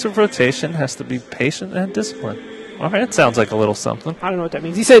 Defensive rotation has to be patient and disciplined. All right, that sounds like a little something. I don't know what that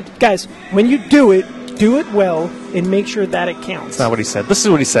means. He said, guys, when you do it well and make sure that it counts. That's not what he said. This is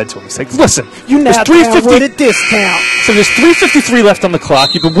what he said to him. He said, listen, you now with a discount. So there's 3:53 left on the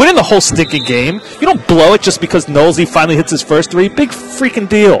clock. You've been winning the whole stinking game. You don't blow it just because Nolsey finally hits his first 3. Big freaking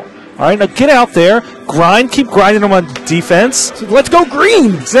deal. All right, now get out there, grind, keep grinding them on defense. So let's go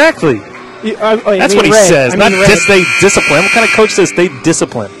green. Exactly. That's what he says. Not stay disciplined. What kind of coach says stay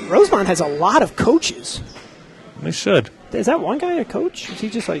disciplined? Rosemont has a lot of coaches. They should. Is that one guy a coach? Is he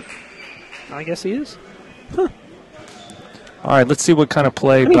just like, I guess he is. Huh. All right, let's see what kind of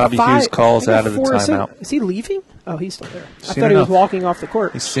play Bobby Hughes calls out of the timeout. Is he leaving? Oh, he's still there. I thought he was walking off the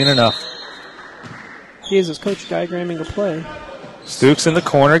court. He's seen enough. He is his coach diagramming a play. Stooks in the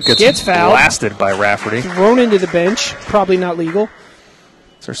corner, gets fouled. Blasted by Rafferty. Thrown into the bench, probably not legal.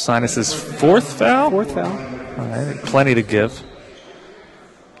 It's Ursinus' 4th foul? 4th foul. All right, plenty to give.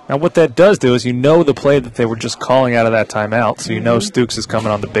 Now what that does do is you know the play that they were just calling out of that timeout, so you know Stooks is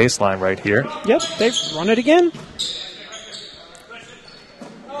coming on the baseline right here. Yep, they've run it again.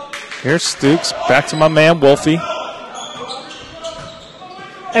 Here's Stooks, back to my man Wolfie.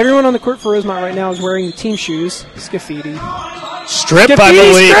 Everyone on the court for Rosemont right now is wearing the team shoes. Scafidi. Stripped by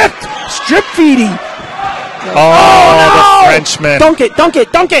Malik. Strip feedy. Oh, the Frenchman. Dunk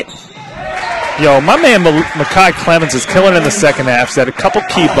it. Yo, my man Makai Clemens is killing in the second half. He's had a couple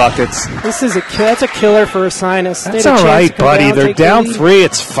key buckets. That's a killer for Ursinus. That's all right, buddy. They're down 3.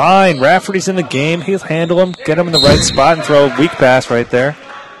 It's fine. Rafferty's in the game. He'll handle him, get him in the right spot, and throw a weak pass right there.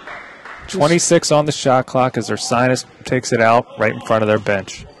 26 on the shot clock as Ursinus takes it out right in front of their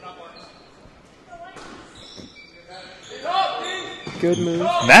bench. Good move.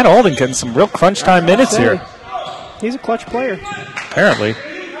 Matt Alden getting some real crunch time minutes here. He's a clutch player. Apparently.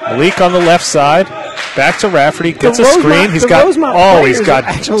 Malik on the left side. Back to Rafferty. Gets a screen. He's got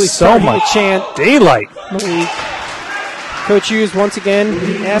so much daylight. Malik. Coach Hughes once again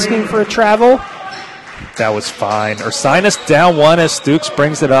asking for a travel. That was fine. Ursinus down 1 as Stooks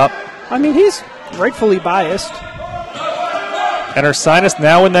brings it up. I mean, he's Rightfully biased. And Ursinus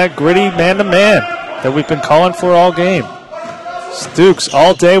now in that gritty man-to-man that we've been calling for all game. Stukes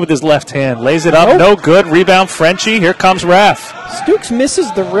all day with his left hand. Lays it up, no good. Rebound Frenchie. Here comes Raff. Stukes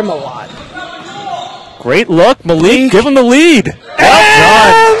misses the rim a lot. Great look. Malik, give him the lead.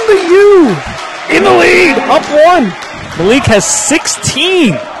 And the U in the lead. Up 1. Malik has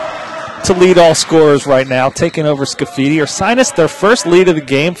 16 to lead all scorers right now, taking over Scafidi. Ursinus, their first lead of the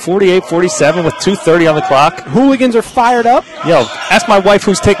game, 48-47 with 2:30 on the clock. Hooligans are fired up. Yo, ask my wife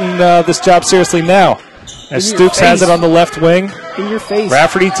who's taking this job seriously now. As Stukes has it on the left wing. In your face.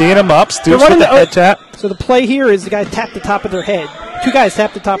 Rafferty teeing him up. Stukes with the head tap. So the play here is the guy tap the top of their head. 2 guys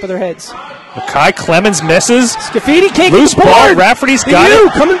tap the top of their heads. Makai Clemens misses. Scafidi can't loose get the ball. board. Rafferty's got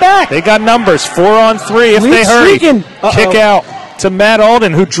it. Coming back. They got numbers. 4-on-3 if they hurry. Kick out to Matt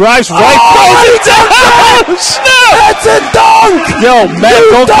Alden, who drives right. That's a dunk. Yo, Matt,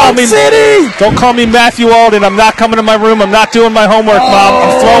 don't call me Matthew Alden. I'm not coming to my room. I'm not doing my homework, Mom.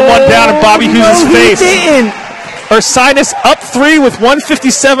 I'm throwing one down in Bobby Hughes' face. Didn't. Ursinus up 3 with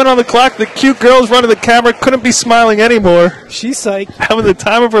 1:57 on the clock. The cute girl's running the camera. Couldn't be smiling anymore. She's psyched. Having the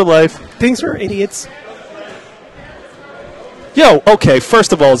time of her life. Thinks we're idiots. Yo, okay,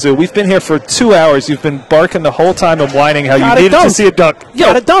 first of all, Zoo, we've been here for 2 hours. You've been barking the whole time and whining how you needed to see a dunk. Yo,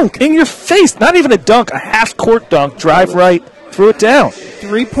 got a dunk. In your face. Not even a dunk. A half-court dunk. Drive right. Threw it down.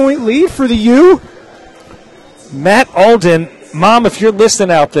 3-point lead for the U. Matt Alden. Mom, if you're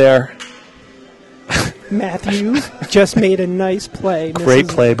listening out there. Matthews just made a nice play. Great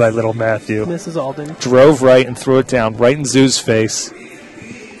play by little Matthew. Mrs. Alden. Drove right and threw it down right in Zoo's face.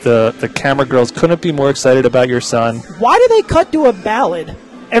 The camera girls couldn't be more excited about your son. Why do they cut to a ballad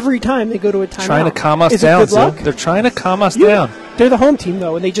every time they go to a timeout? Trying to calm us down, Zoo. They're trying to calm us down. They're the home team,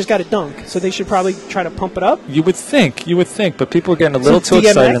 though, and they just got a dunk, so they should probably try to pump it up. You would think, but people are getting a little too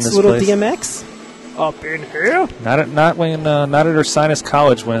excited in this little place. DMX up in here. Not at Ursinus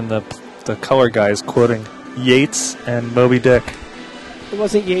College when the color guy is quoting Yates and Moby Dick. It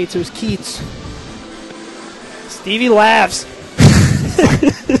wasn't Yates, it was Keats. Stevie laughs.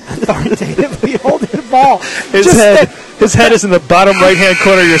 Authoritatively holding the ball. His head is in the bottom right-hand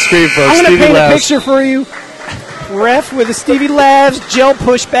corner of your screen, folks. I'm going to paint laughs. a picture for you. Ref with a Stevie Labs gel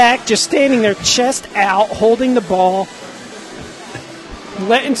pushback, just standing there, chest out, holding the ball,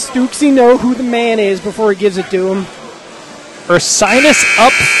 letting Stooksy know who the man is before he gives it to him. Ursinus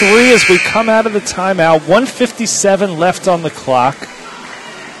up 3 as we come out of the timeout. 1:57 left on the clock.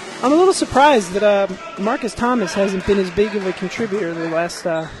 I'm a little surprised that Marcus Thomas hasn't been as big of a contributor the last.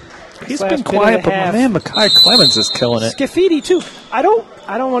 He's been quiet, but my man Makai Clemens is killing it. Scafidi too. I don't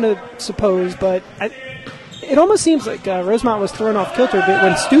want to suppose, but it almost seems like Rosemont was thrown off kilter a bit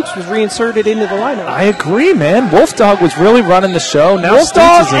when Stukes was reinserted into the lineup. I agree, man. Wolfdog was really running the show. Now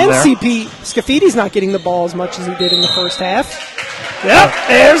Wolfdog Stukes is in and there. CP. Scafidi's not getting the ball as much as he did in the first half. Yep,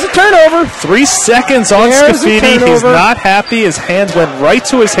 there's a turnover. 3 seconds on Scafidi. He's not happy. His hands went right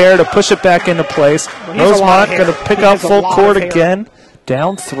to his hair to push it back into place. Rosemont going to pick up full court again.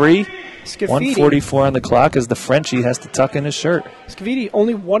 Down 3. Scafidi. 1:44 on the clock as the Frenchie has to tuck in his shirt. Scafidi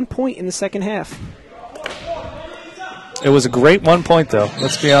only 1 point in the second half. It was a great 1 point, though.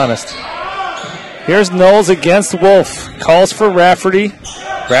 Let's be honest. Here's Knowles against Wolf. Calls for Rafferty.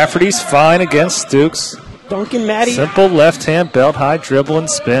 Rafferty's fine against Stukes. Duncan Matty. Simple left-hand belt-high dribble and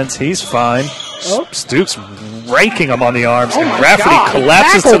spins. He's fine. Oh. Stukes raking him on the arms, and my Rafferty God.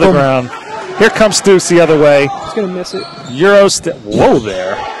 collapses to the ground. Here comes Stukes the other way. He's going to miss it. Whoa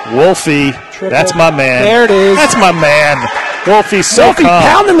there. Wolfie. Triple. That's my man. There it is. That's my man. Wolfie's so Wolfie calm.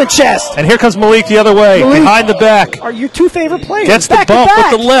 pounding the chest. And here comes Malik the other way, behind the back. Are your 2 favorite players? Gets the bump with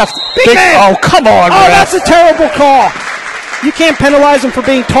the left. Big man. Oh, come on, Oh, ref. that's a terrible call. You can't penalize him for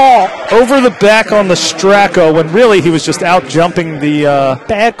being tall. Over the back on the Stracco when really he was just out jumping the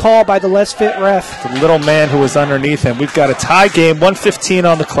Bad call by the less fit ref. the little man who was underneath him. We've got a tie game, 1:15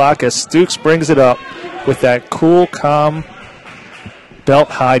 on the clock as Stukes brings it up with that cool, calm,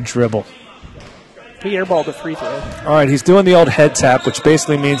 belt-high dribble. He airballed the free throw. All right, he's doing the old head tap, which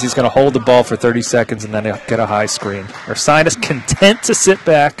basically means he's going to hold the ball for 30 seconds and then he'll get a high screen. Ursinus content to sit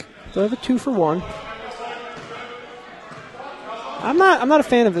back. They'll have a 2 for 1. I'm not a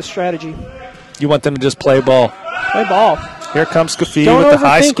fan of this strategy. You want them to just play ball. Play ball. Here comes Scafidi Don't with the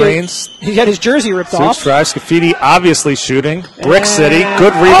high overthink screens. He got his jersey ripped Stukes off. drives. Scafidi obviously shooting. Brick City.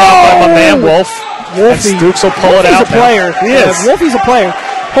 Good rebound by my man Wolf. Wolfie. And Stukes will pull it out. Wolfie's a player. He is. Wolfie's a player.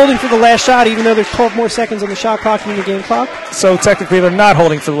 Holding for the last shot, even though there's 12 more seconds on the shot clock than the game clock. So technically they're not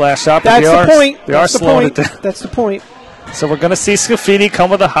holding for the last shot, but That's the point. They are slowing it down. That's the point. So we're going to see Scafidi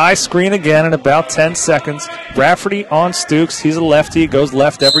come with a high screen again in about 10 seconds. Rafferty on Stukes. He's a lefty. Goes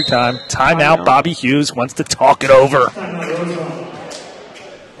left every time. Timeout. Bobby Hughes wants to talk it over.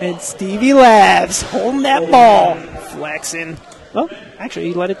 And Stevie Labs holding that ball. Flexing. Well, actually,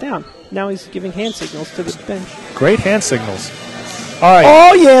 he let it down. Now he's giving hand signals to the bench. Great hand signals. All right.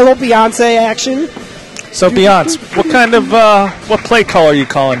 Oh, yeah, a little Beyonce action. So, Beyonce, what kind of, what play call are you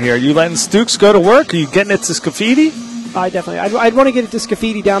calling here? Are you letting Stukes go to work? Are you getting it to Scafidi? I definitely. I'd want to get it to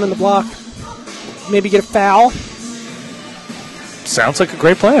Scafidi down in the block. Maybe get a foul. Sounds like a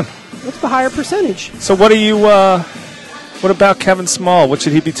great plan. What's the higher percentage? So what are you, what about Kevin Small? What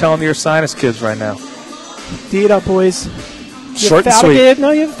should he be telling the Ursinus kids right now? Tee it up, boys. Short and sweet.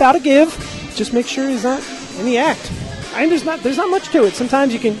 No, you have a foul to give. Just make sure he's not in the act. There's not much to it.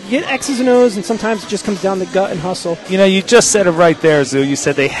 Sometimes you can get X's and O's, and sometimes it just comes down to gut and hustle. You know, you just said it right there, Zoo. You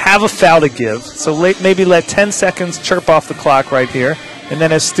said they have a foul to give. So maybe let 10 seconds chirp off the clock right here. And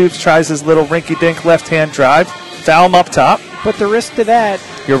then as Stoops tries his little rinky-dink left-hand drive, foul him up top. But the risk to that...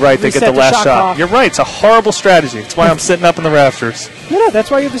 You're right, they get the last shot. You're right, it's a horrible strategy. That's why I'm sitting up in the rafters. No,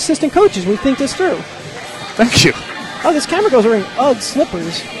 that's why you have assistant coaches. We think this through. Thank you. Oh, this camera goes wearing UGG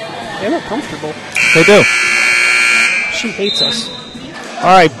slippers. They look comfortable. They do. She hates us.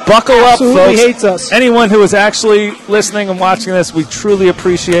 All right, buckle up, folks. Absolutely hates us. Anyone who is actually listening and watching this, we truly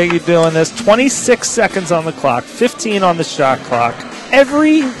appreciate you doing this. 26 seconds on the clock, 15 on the shot clock.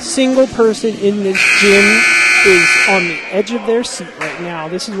 Every single person in this gym is on the edge of their seat right now.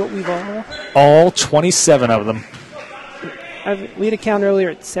 This is what we've all 27 of them. We had a count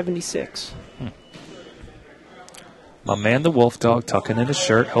earlier at 76. My man, the Wolf Dog, tucking in his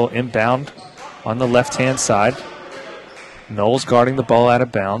shirt. He'll inbound on the left-hand side. Knowles guarding the ball out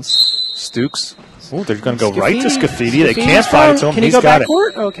of bounds. Stukes. Ooh, they're going to go right to Scafidi. They can't find it to him. Can he go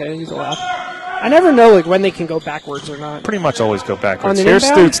backward? Okay, he's allowed. I never know when they can go backwards or not. Pretty much always go backwards. Here's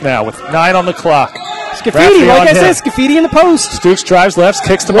Stukes now with 9 on the clock. Scafidi, like I said, Scafidi in the post. Stukes drives left,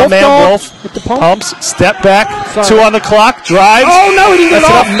 kicks to my man Wolf. With the pumps, step back, 2 on the clock, drives. Oh, no, he didn't get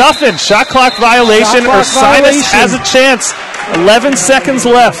it off. Nothing. Shot clock violation. Ursinus has a chance. 11 seconds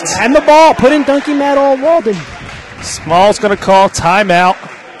left. And the ball. Put in Dunky Matt Walden. Small's going to call timeout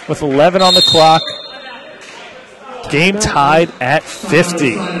with 11 on the clock. Game tied at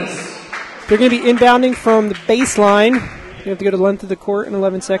 50. They're going to be inbounding from the baseline. You have to go to the length of the court in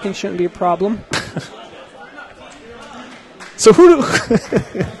 11 seconds. Shouldn't be a problem. So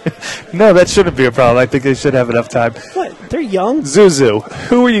no, that shouldn't be a problem. I think they should have enough time. What? They're young. Zuzu,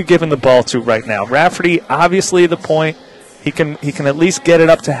 who are you giving the ball to right now? Rafferty, obviously the point. He can at least get it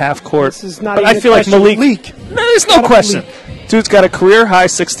up to half court. This is not but even I feel like Malik. No, there's no question. Dude's got a career high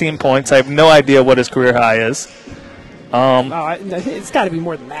 16 points. I have no idea what his career high is. It's got to be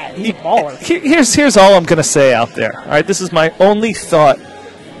more than that. He's a baller. Here's all I'm going to say out there. All right, this is my only thought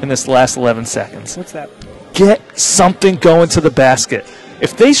in this last 11 seconds. What's that? Get something going to the basket.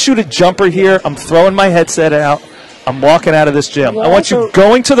 If they shoot a jumper here, I'm throwing my headset out. I'm walking out of this gym. Well, I want you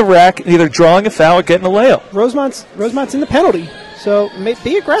going to the rack and either drawing a foul or getting a layup. Rosemont's in the penalty, so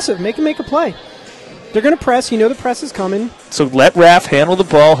be aggressive. Make him make a play. They're going to press. You know the press is coming. So let Raf handle the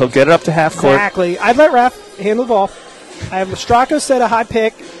ball. He'll get it up to half court. Exactly. I'd let Raf handle the ball. I have Stracco set a high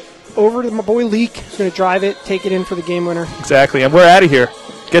pick over to my boy Leak. He's going to drive it, take it in for the game winner. Exactly, and we're out of here.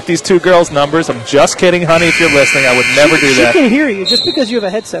 Get these 2 girls' numbers. I'm just kidding, honey, if you're listening. I would never do that. She can hear you. Just because you have a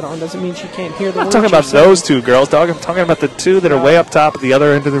headset on doesn't mean she can't hear the words. I'm not talking about those 2 girls, dog. I'm talking about the 2 that are way up top at the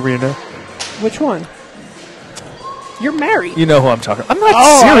other end of the arena. Which one? You're married. You know who I'm talking about. I'm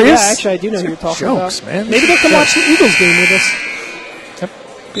not serious. Yeah, actually, I do know who you're talking jokes, about. Man. Maybe they'll come watch the Eagles game with us. That'd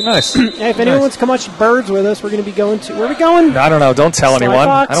be nice. Hey, if anyone wants to come watch the Birds with us, we're going to be going to... Where are we going? No, I don't know. Don't tell anyone.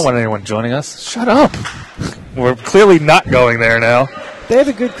 Fox? I don't want anyone joining us. Shut up. We're clearly not going there now. They have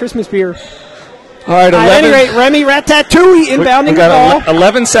a good Christmas beer. All right, 11. At any rate, Remy Ratatouille inbounding the ball.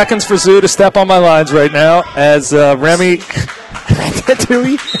 11 seconds for Zoo to step on my lines right now as Remy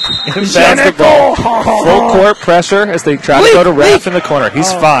Ratatouille inbounds the ball. Full court pressure as they try to go to Raf in the corner.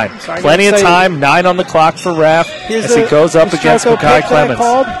 He's fine. Plenty of time. 9 on the clock for Raf as he goes up against Makai Clemens.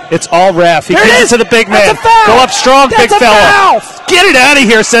 It's all Raf. He gets to the big man. Go up strong, big fella. Get it out of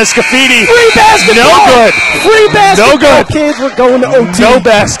here, says Scafidi. Free basketball. No good. Free basketball. No good. Kids, we're going to OT. No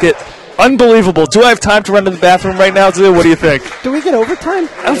basket. Unbelievable. Do I have time to run to the bathroom right now, Zoo? What do you think? Do we get overtime?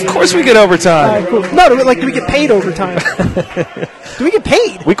 Of course we get overtime. Cool. No, do we get paid overtime? Do we get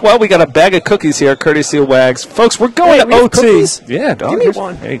paid? We got a bag of cookies here, courtesy of Wags. Folks, we're going to OT. Cookies? Yeah, dog. Give me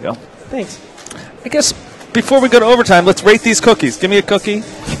one. There you go. Thanks. I guess before we go to overtime, let's rate these cookies. Give me a cookie.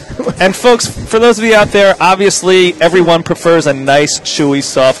 And folks, for those of you out there, obviously everyone prefers a nice, chewy,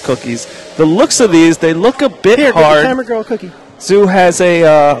 soft cookies. The looks of these, they look a bit hard. Camera girl cookie. Zoo has a,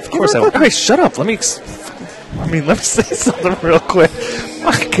 of course, hey, shut up. Let me say something real quick.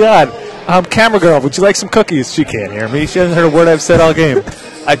 My God. Camera girl, would you like some cookies? She can't hear me. She hasn't heard a word I've said all game.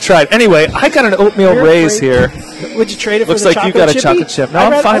 I tried. Anyway, I got an oatmeal raise here. Would you trade it for Looks the like chocolate you got a chippy? chocolate chip. No,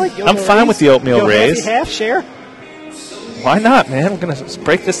 I'm fine. I'm fine with the oatmeal raise. Half share. Why not, man? We're gonna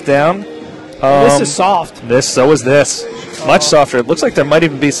break this down. This is soft. So is this. Much softer. It looks like there might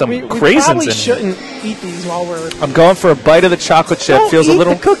even be some craisins we probably in shouldn't eat these while we're. I'm going for a bite of the chocolate chip. Feels a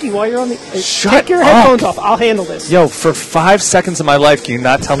little. The cookie while you're on the. Take your headphones off. I'll handle this. Yo, for 5 seconds of my life, can you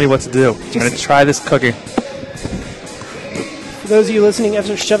not tell me what to do? I'm gonna try this cookie. For those of you listening,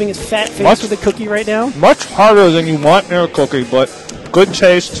 Evster's shoving his fat face with a cookie right now. Much harder than you want in a cookie, but good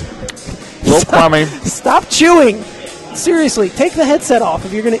taste. A little crummy. Stop chewing. Seriously, take the headset off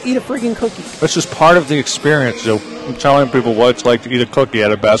if you're going to eat a freaking cookie. This is part of the experience, so I'm telling people what it's like to eat a cookie at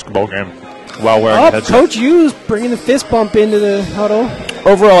a basketball game while wearing a headset. Coach U's bringing the fist bump into the huddle.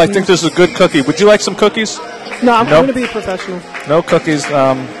 Overall, I think this is a good cookie. Would you like some cookies? No, I'm going to be a professional. No cookies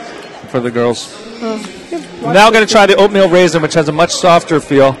for the girls. Now I'm going to try the oatmeal raisin, which has a much softer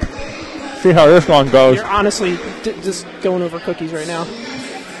feel. See how this one goes. You're honestly just going over cookies right now.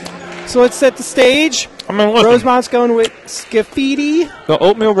 So let's set the stage. Rosemont's going with Scafidi. The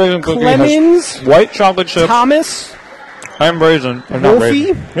oatmeal raisin cookie Clemens, has white chocolate chip. Thomas. I'm raisin.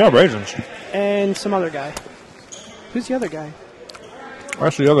 Wolfie. Yeah, raisins. And some other guy. Who's the other guy?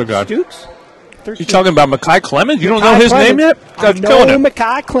 Where's the other guy? Stooks? You talking about Mekhi Clemens? You don't know his name yet? I know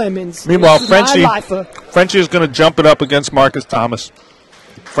Mekhi Clemens. Meanwhile, Frenchie is going to jump it up against Marcus Thomas.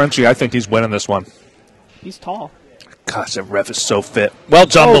 Frenchie, I think he's winning this one. He's tall. Gosh, that ref is so fit. Well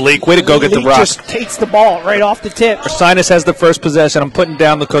done, Malik. Way to go get the rock. Just takes the ball right off the tip. Ursinus has the first possession. I'm putting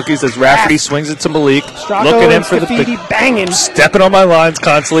down the cookies as Rafferty swings it to Malik. Looking in for the banging. Stepping on my lines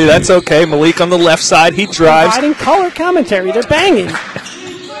constantly. That's okay. Malik on the left side. He drives. Providing color commentary. They're banging.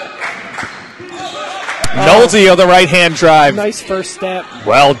 Nosey on the right-hand drive. Nice first step.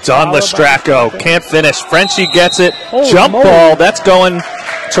 Well done, Lestracco. Can't finish. Frenchie gets it. Jump ball. That's going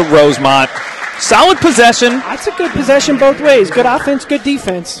to Rosemont. Solid possession. That's a good possession both ways. Good offense, good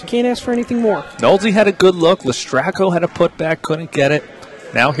defense. Can't ask for anything more. Nosey had a good look. Lestracco had a putback, couldn't get it.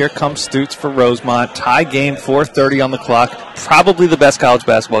 Now here comes Stutes for Rosemont. Tie game, 4:30 on the clock. Probably the best college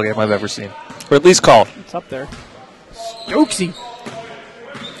basketball game I've ever seen. Or at least called. It's up there. Stokesy.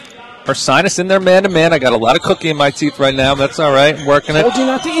 Ursinus in there man-to-man. I got a lot of cookie in my teeth right now. That's all right. I'm working it. Told you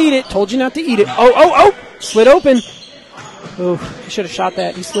not to eat it. Told you not to eat it. Oh. Slid open. Oh, he should have shot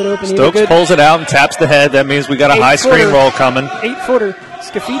that. He slid open. Stokes pulls it out and taps the head. That means we got a high screen roll coming. 8-footer.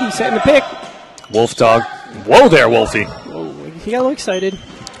 Scafidi setting the pick. Wolf dog. Whoa there, Wolfie. Whoa, he got a little excited.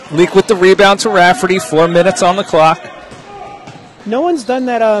 Leak with the rebound to Rafferty. 4 minutes on the clock. No one's done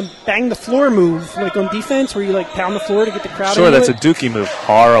that bang the floor move, like on defense, where you like pound the floor to get the crowd. Sure, that's a Dookie move.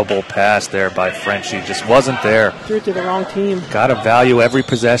 Horrible pass there by Frenchie. Just wasn't there. Threw it to the wrong team. Got to value every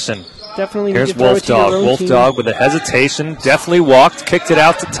possession. Definitely. Here's Wolf Dog. Wolf Dog with a hesitation. Definitely walked. Kicked it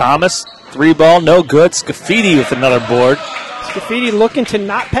out to Thomas. 3 ball, no good. Scafidi with another board. Scafidi looking to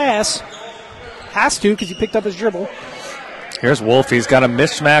not pass. Has to because he picked up his dribble. Here's Wolf. He's got a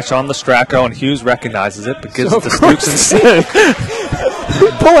mismatch on Lestracco, and Hughes recognizes it but gives it to Stooks instead.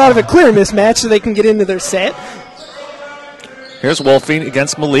 Pull out of a clear mismatch so they can get into their set. Here's Wolfie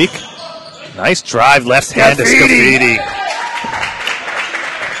against Malik. Nice drive, left hand to Scafidi.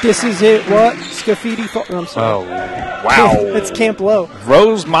 This is it. What? Scafidi. I'm sorry. Oh, wow. It's Camp Low.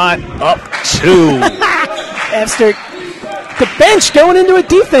 Rosemont up 2. Evster. The bench going into a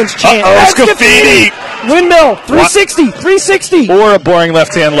defense chant. Scafidi. Windmill. 360. Or a boring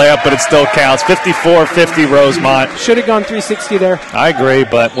left-hand layup, but it still counts. 54-50 Rosemont. Should have gone 360 there. I agree,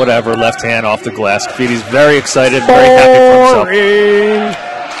 but whatever. Left hand off the glass. Scaffidi's very excited, very happy for himself.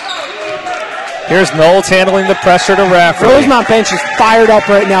 Here's Knowles handling the pressure to Rafferty. Rosemont bench is fired up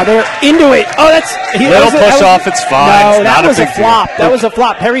right now. They're into it. Oh, that's little push off. It's fine. No, that was a flop. That was a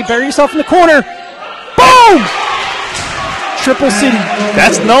flop. Harry, bury yourself in the corner. Boom! Triple City.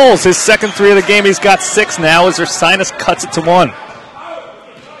 That's Knowles. His second 3 of the game. He's got 6 now as Ursinus cuts it to 1.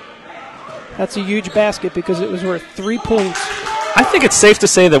 That's a huge basket because it was worth 3 points. I think it's safe to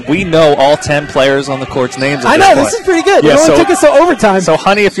say that we know all 10 players on the court's names. I know, this is pretty good. Yeah, it only took us to overtime. So,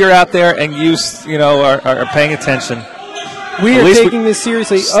 honey, if you're out there and you are paying attention, we are taking this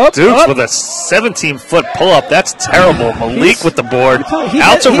seriously. Stooks with a 17-foot pull-up. That's terrible. Malik with the board.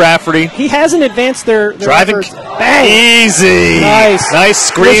 Out to Rafferty. He hasn't advanced their driving. Efforts. Bang. Easy. Nice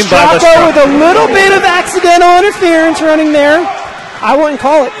screen by Lestracco with a little bit of accidental interference running there. I wouldn't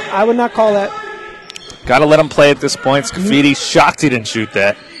call it. I would not call that. Got to let him play at this point. Scafidi shocked he didn't shoot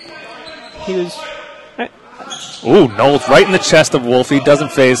that. He was... Ooh, Knowles right in the chest of Wolfie.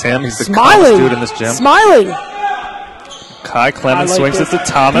 Doesn't phase him. He's the Smiling. calmest dude in this gym. Smiling. Kai Clemens swings it to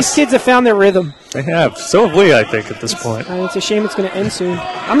Thomas. These kids have found their rhythm. They have. So have we, I think, at this point. It's a shame it's going to end soon.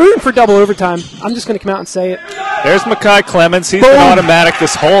 I'm rooting for double overtime. I'm just going to come out and say it. There's Makai Clemens. He's been automatic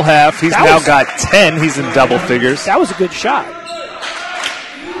this whole half. He's now got 10. He's in double figures. That was a good shot.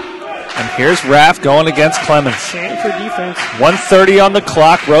 And here's Raff going against Clemens. Shame for defense. 1:30 on the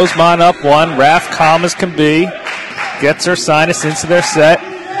clock. Rosemont up 1. Raff calm as can be. Gets Ursinus into their set.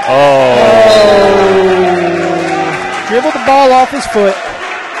 Dribbled the ball off his foot.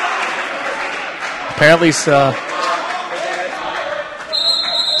 Apparently,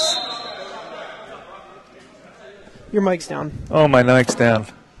 your mic's down. Oh, my mic's down.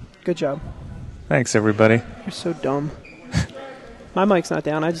 Good job. Thanks, everybody. You're so dumb. My mic's not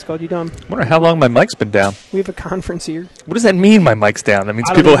down. I just called you dumb. I wonder how long my mic's been down. We have a conference here. What does that mean, my mic's down? That means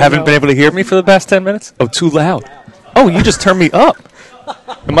I people don't haven't know. been able to hear me for the past 10 minutes? Oh, too loud. Oh, you just turned me up.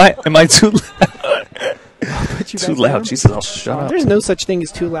 Am I too loud? Too loud. Down. Jesus, I'll shut up. There's no such thing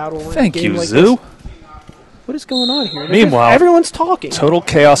as too loud when we're Thank in a game you, like Zoo. This. What is going on here? Meanwhile, everyone's talking. Total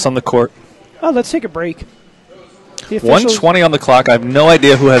chaos on the court. Oh, let's take a break. 1:20 on the clock. I have no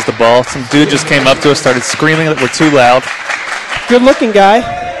idea who has the ball. Some dude just came up to us, started screaming that we're too loud. Good-looking guy.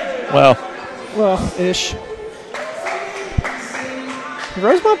 Well, ish. The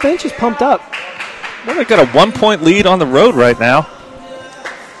Rosemont bench is pumped up. Well, they got a 1-point lead on the road right now.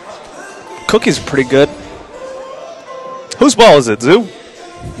 Cookie's pretty good. Whose ball is it, Zoo?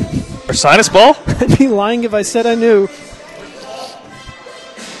 Ursinus ball? I'd be lying if I said I knew.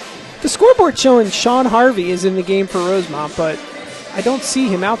 The scoreboard showing Sean Harvey is in the game for Rosemont, but I don't see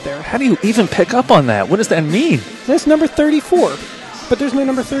him out there. How do you even pick up on that? What does that mean? That's number 34, but there's no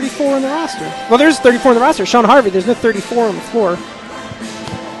number 34 on the roster. Well, there's 34 on the roster. Sean Harvey, there's no 34 on the floor.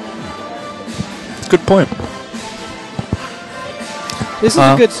 Good point. This is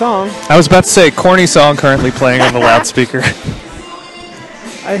a good song. I was about to say, corny song currently playing on the loudspeaker.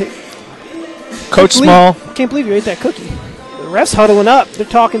 Coach Small. Can't believe you ate that cookie. The refs huddling up. They're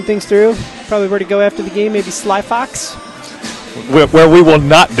talking things through. Probably where to go after the game. Maybe Sly Fox. Where we will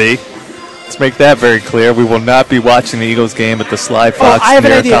not be. Let's make that very clear. We will not be watching the Eagles game at the Sly Fox I have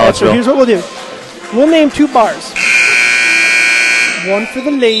an near idea. So Collegeville. here's what we'll do. We'll name 2 bars. One for the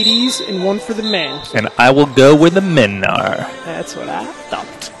ladies and one for the men. And I will go where the men are. That's what I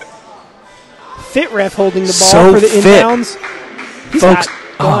thought. Fit ref holding the ball So for the fit. inbounds. He's Folks,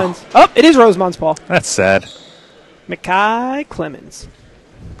 it is Rosemont's ball. That's sad. Makai Clemens.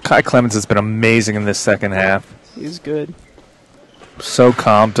 Kai Clemens has been amazing in this second half. He's good. So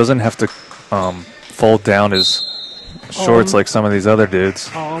calm. Doesn't have to fold down his shorts like some of these other dudes.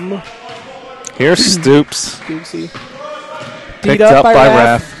 Here's Stoops. Stoopsy. Picked up by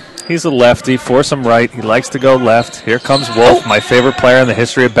Raff. He's a lefty. Force him right. He likes to go left. Here comes Wolf, my favorite player in the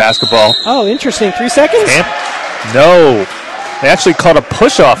history of basketball. Oh, interesting. 3 seconds? No. They actually caught a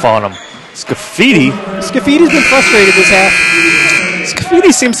push-off on him. Scafidi. Scafidi's been frustrated this half.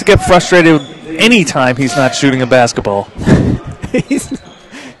 Scafidi seems to get frustrated anytime he's not shooting a basketball.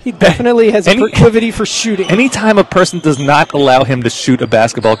 He definitely has a proclivity for shooting. Anytime a person does not allow him to shoot a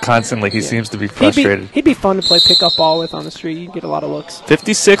basketball constantly, he seems to be frustrated. He'd be fun to play pickup ball with on the street. You'd get a lot of looks.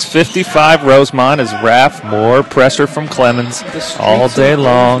 56-55 Rosemont as Raff. More pressure from Clemens all day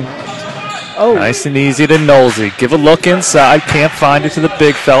long. Oh. Nice and easy to Knowlesy. Give a look inside. Can't find it to the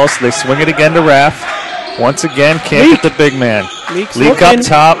big fella, so they swing it again to Raff. Once again, can't get the big man. Leak up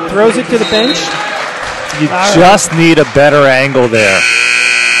top. Throws it to the bench. You just need a better angle there.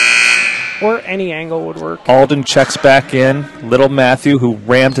 Or any angle would work. Alden checks back in. Little Matthew, who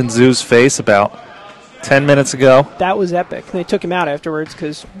rammed in Zoo's face about 10 minutes ago. That was epic. And they took him out afterwards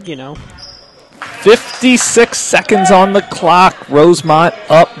because, 56 seconds on the clock. Rosemont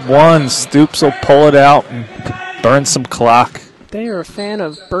up 1. Stoops will pull it out and burn some clock. They are a fan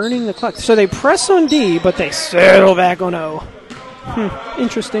of burning the clock. So they press on D, but they settle back on O.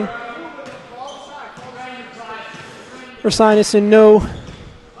 Interesting. Ursinus in no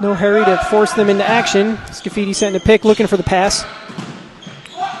hurry to force them into action. Scafidi setting a pick, looking for the pass.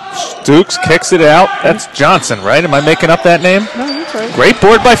 Stoops kicks it out. That's Johnson, right? Am I making up that name? No, that's right. Great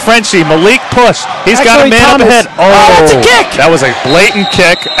board by Frenchie. Malik pushed. He's got a man Thomas. up ahead. That's a kick! That was a blatant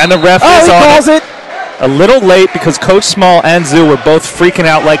kick, and the ref is he on calls it. A little late because Coach Small and Zoo were both freaking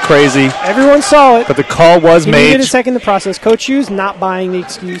out like crazy. Everyone saw it. But the call was he made. Needed a second to process. Coach Hughes not buying the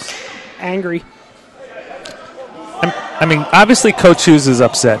excuse. Angry. I mean, obviously Coach Hughes is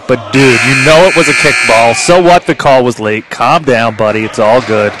upset, but dude, you know it was a kickball. So what? The call was late. Calm down, buddy. It's all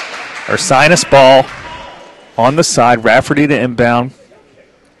good. Ursinus ball on the side. Rafferty to inbound.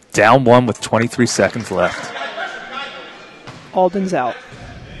 Down 1 with 23 seconds left. Alden's out.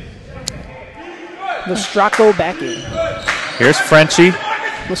 Lestraco back in. Here's Frenchie.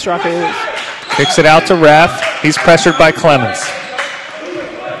 Lestraco is. Kicks it out to Raff. He's pressured by Clemens.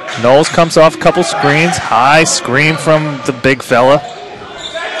 Knowles comes off a couple screens. High screen from the big fella.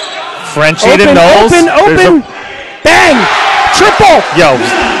 Frenchie to Knowles. Open. Bang! Triple! Yo,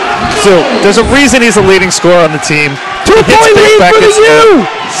 so there's a reason he's the leading scorer on the team. 2-point lead for the U!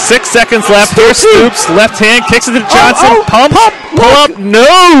 6 seconds left. Here's Stoops. Left hand. Kicks it to Johnson. Pull up. No!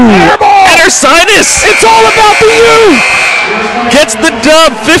 And Ursinus! It's all about the U! Gets the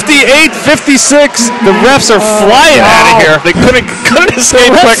dub, 58-56. The refs are flying out of here. They couldn't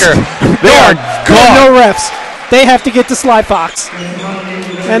escape quicker. They are gone. No refs. They have to get to Sly Fox.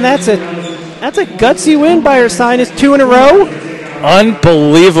 And that's a gutsy win by Ursinus, 2 in a row.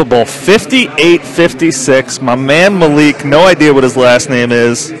 Unbelievable. 58-56. My man Malik, no idea what his last name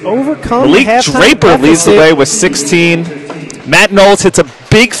is. Overcome Malik Draper leads the way with 16. Matt Knowles hits a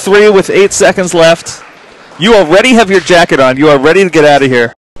big 3 with 8 seconds left. You already have your jacket on. You are ready to get out of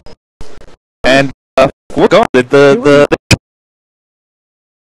here. And we're going. The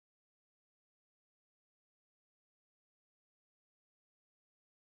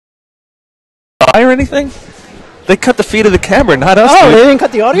or anything? They cut the feed of the camera, not us. Oh, they didn't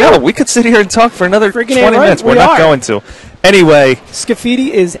cut the audio? No, we could sit here and talk for another 20 minutes. We're not going to. Anyway. Scafidi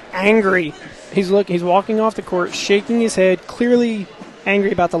is angry. He's walking off the court, shaking his head, clearly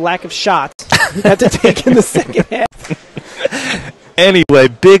angry about the lack of shots he had to take in the second half. Anyway,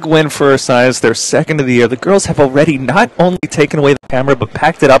 big win for Ursinus. Their second of the year. The girls have already not only taken away the camera, but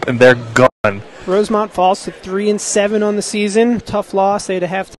packed it up, and they're gone. Rosemont falls to 3-7 on the season. Tough loss. They had a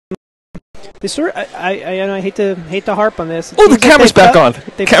half. I hate to harp on this. Oh, the camera's back on.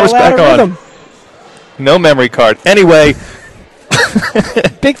 Camera's back on. No memory card. Anyway.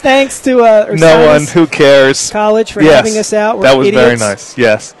 Big thanks to Ursinus no one who cares College for having us out. That was very nice.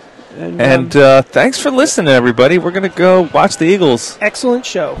 Yes. And thanks for listening, everybody. We're going to go watch the Eagles. Excellent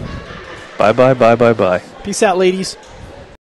show. Bye. Peace out, ladies.